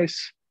very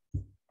nice.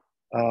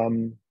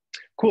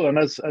 Cool, and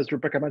as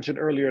Rebecca mentioned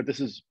earlier, this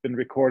has been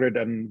recorded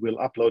and we'll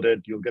upload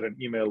it. You'll get an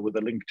email with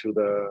a link to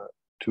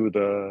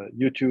the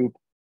YouTube.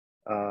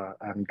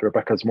 And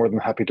Rebecca's more than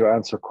happy to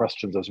answer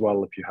questions as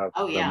well if you have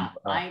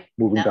them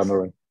moving down the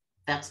road.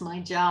 That's my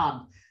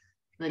job.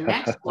 The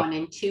next one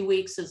in 2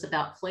 weeks is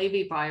about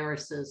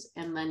flaviviruses,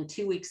 and then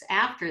 2 weeks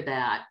after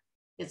that,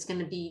 it's going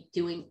to be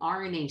doing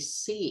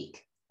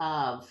RNA-seq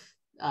of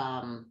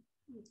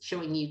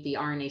showing you the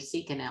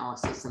RNA-seq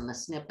analysis and the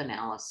SNP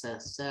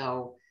analysis.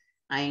 So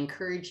I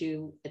encourage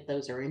you, if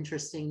those are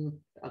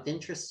of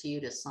interest to you,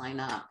 to sign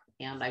up.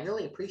 And I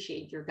really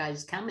appreciate your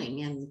guys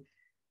coming, and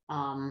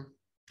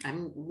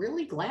I'm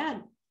really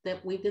glad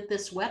that we did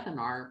this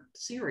webinar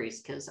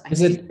series because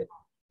is it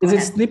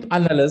SNP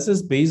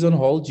analysis based on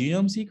whole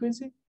genome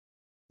sequencing?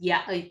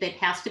 Yeah, it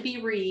has to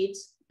be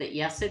reads, but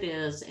yes, it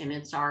is, and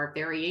it's our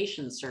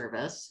variation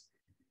service.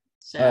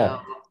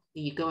 So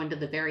you go into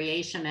the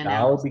variation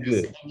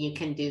analysis and you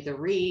can do the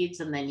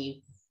reads, and then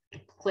you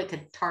click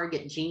a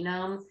target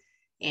genome,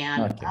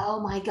 and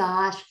oh my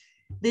gosh,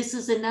 this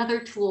is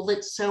another tool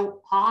that's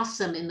so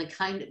awesome in the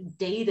kind of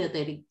data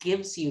that it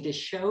gives you to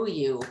show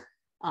you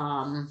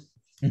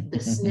the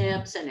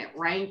SNPs, and it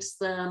ranks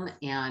them,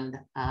 and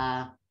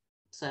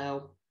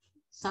so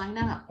sign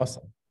up.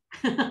 Awesome.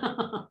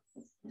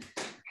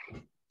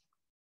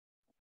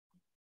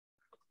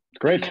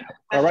 Great.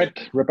 All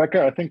right,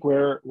 Rebecca, I think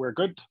we're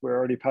good. We're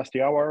already past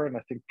the hour, and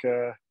I think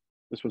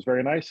this was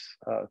very nice.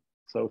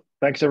 So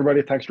thanks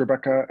everybody. Thanks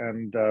Rebecca,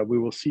 and we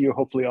will see you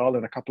hopefully all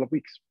in a couple of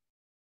weeks.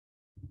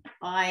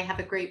 Bye. Have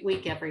a great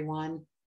week, everyone.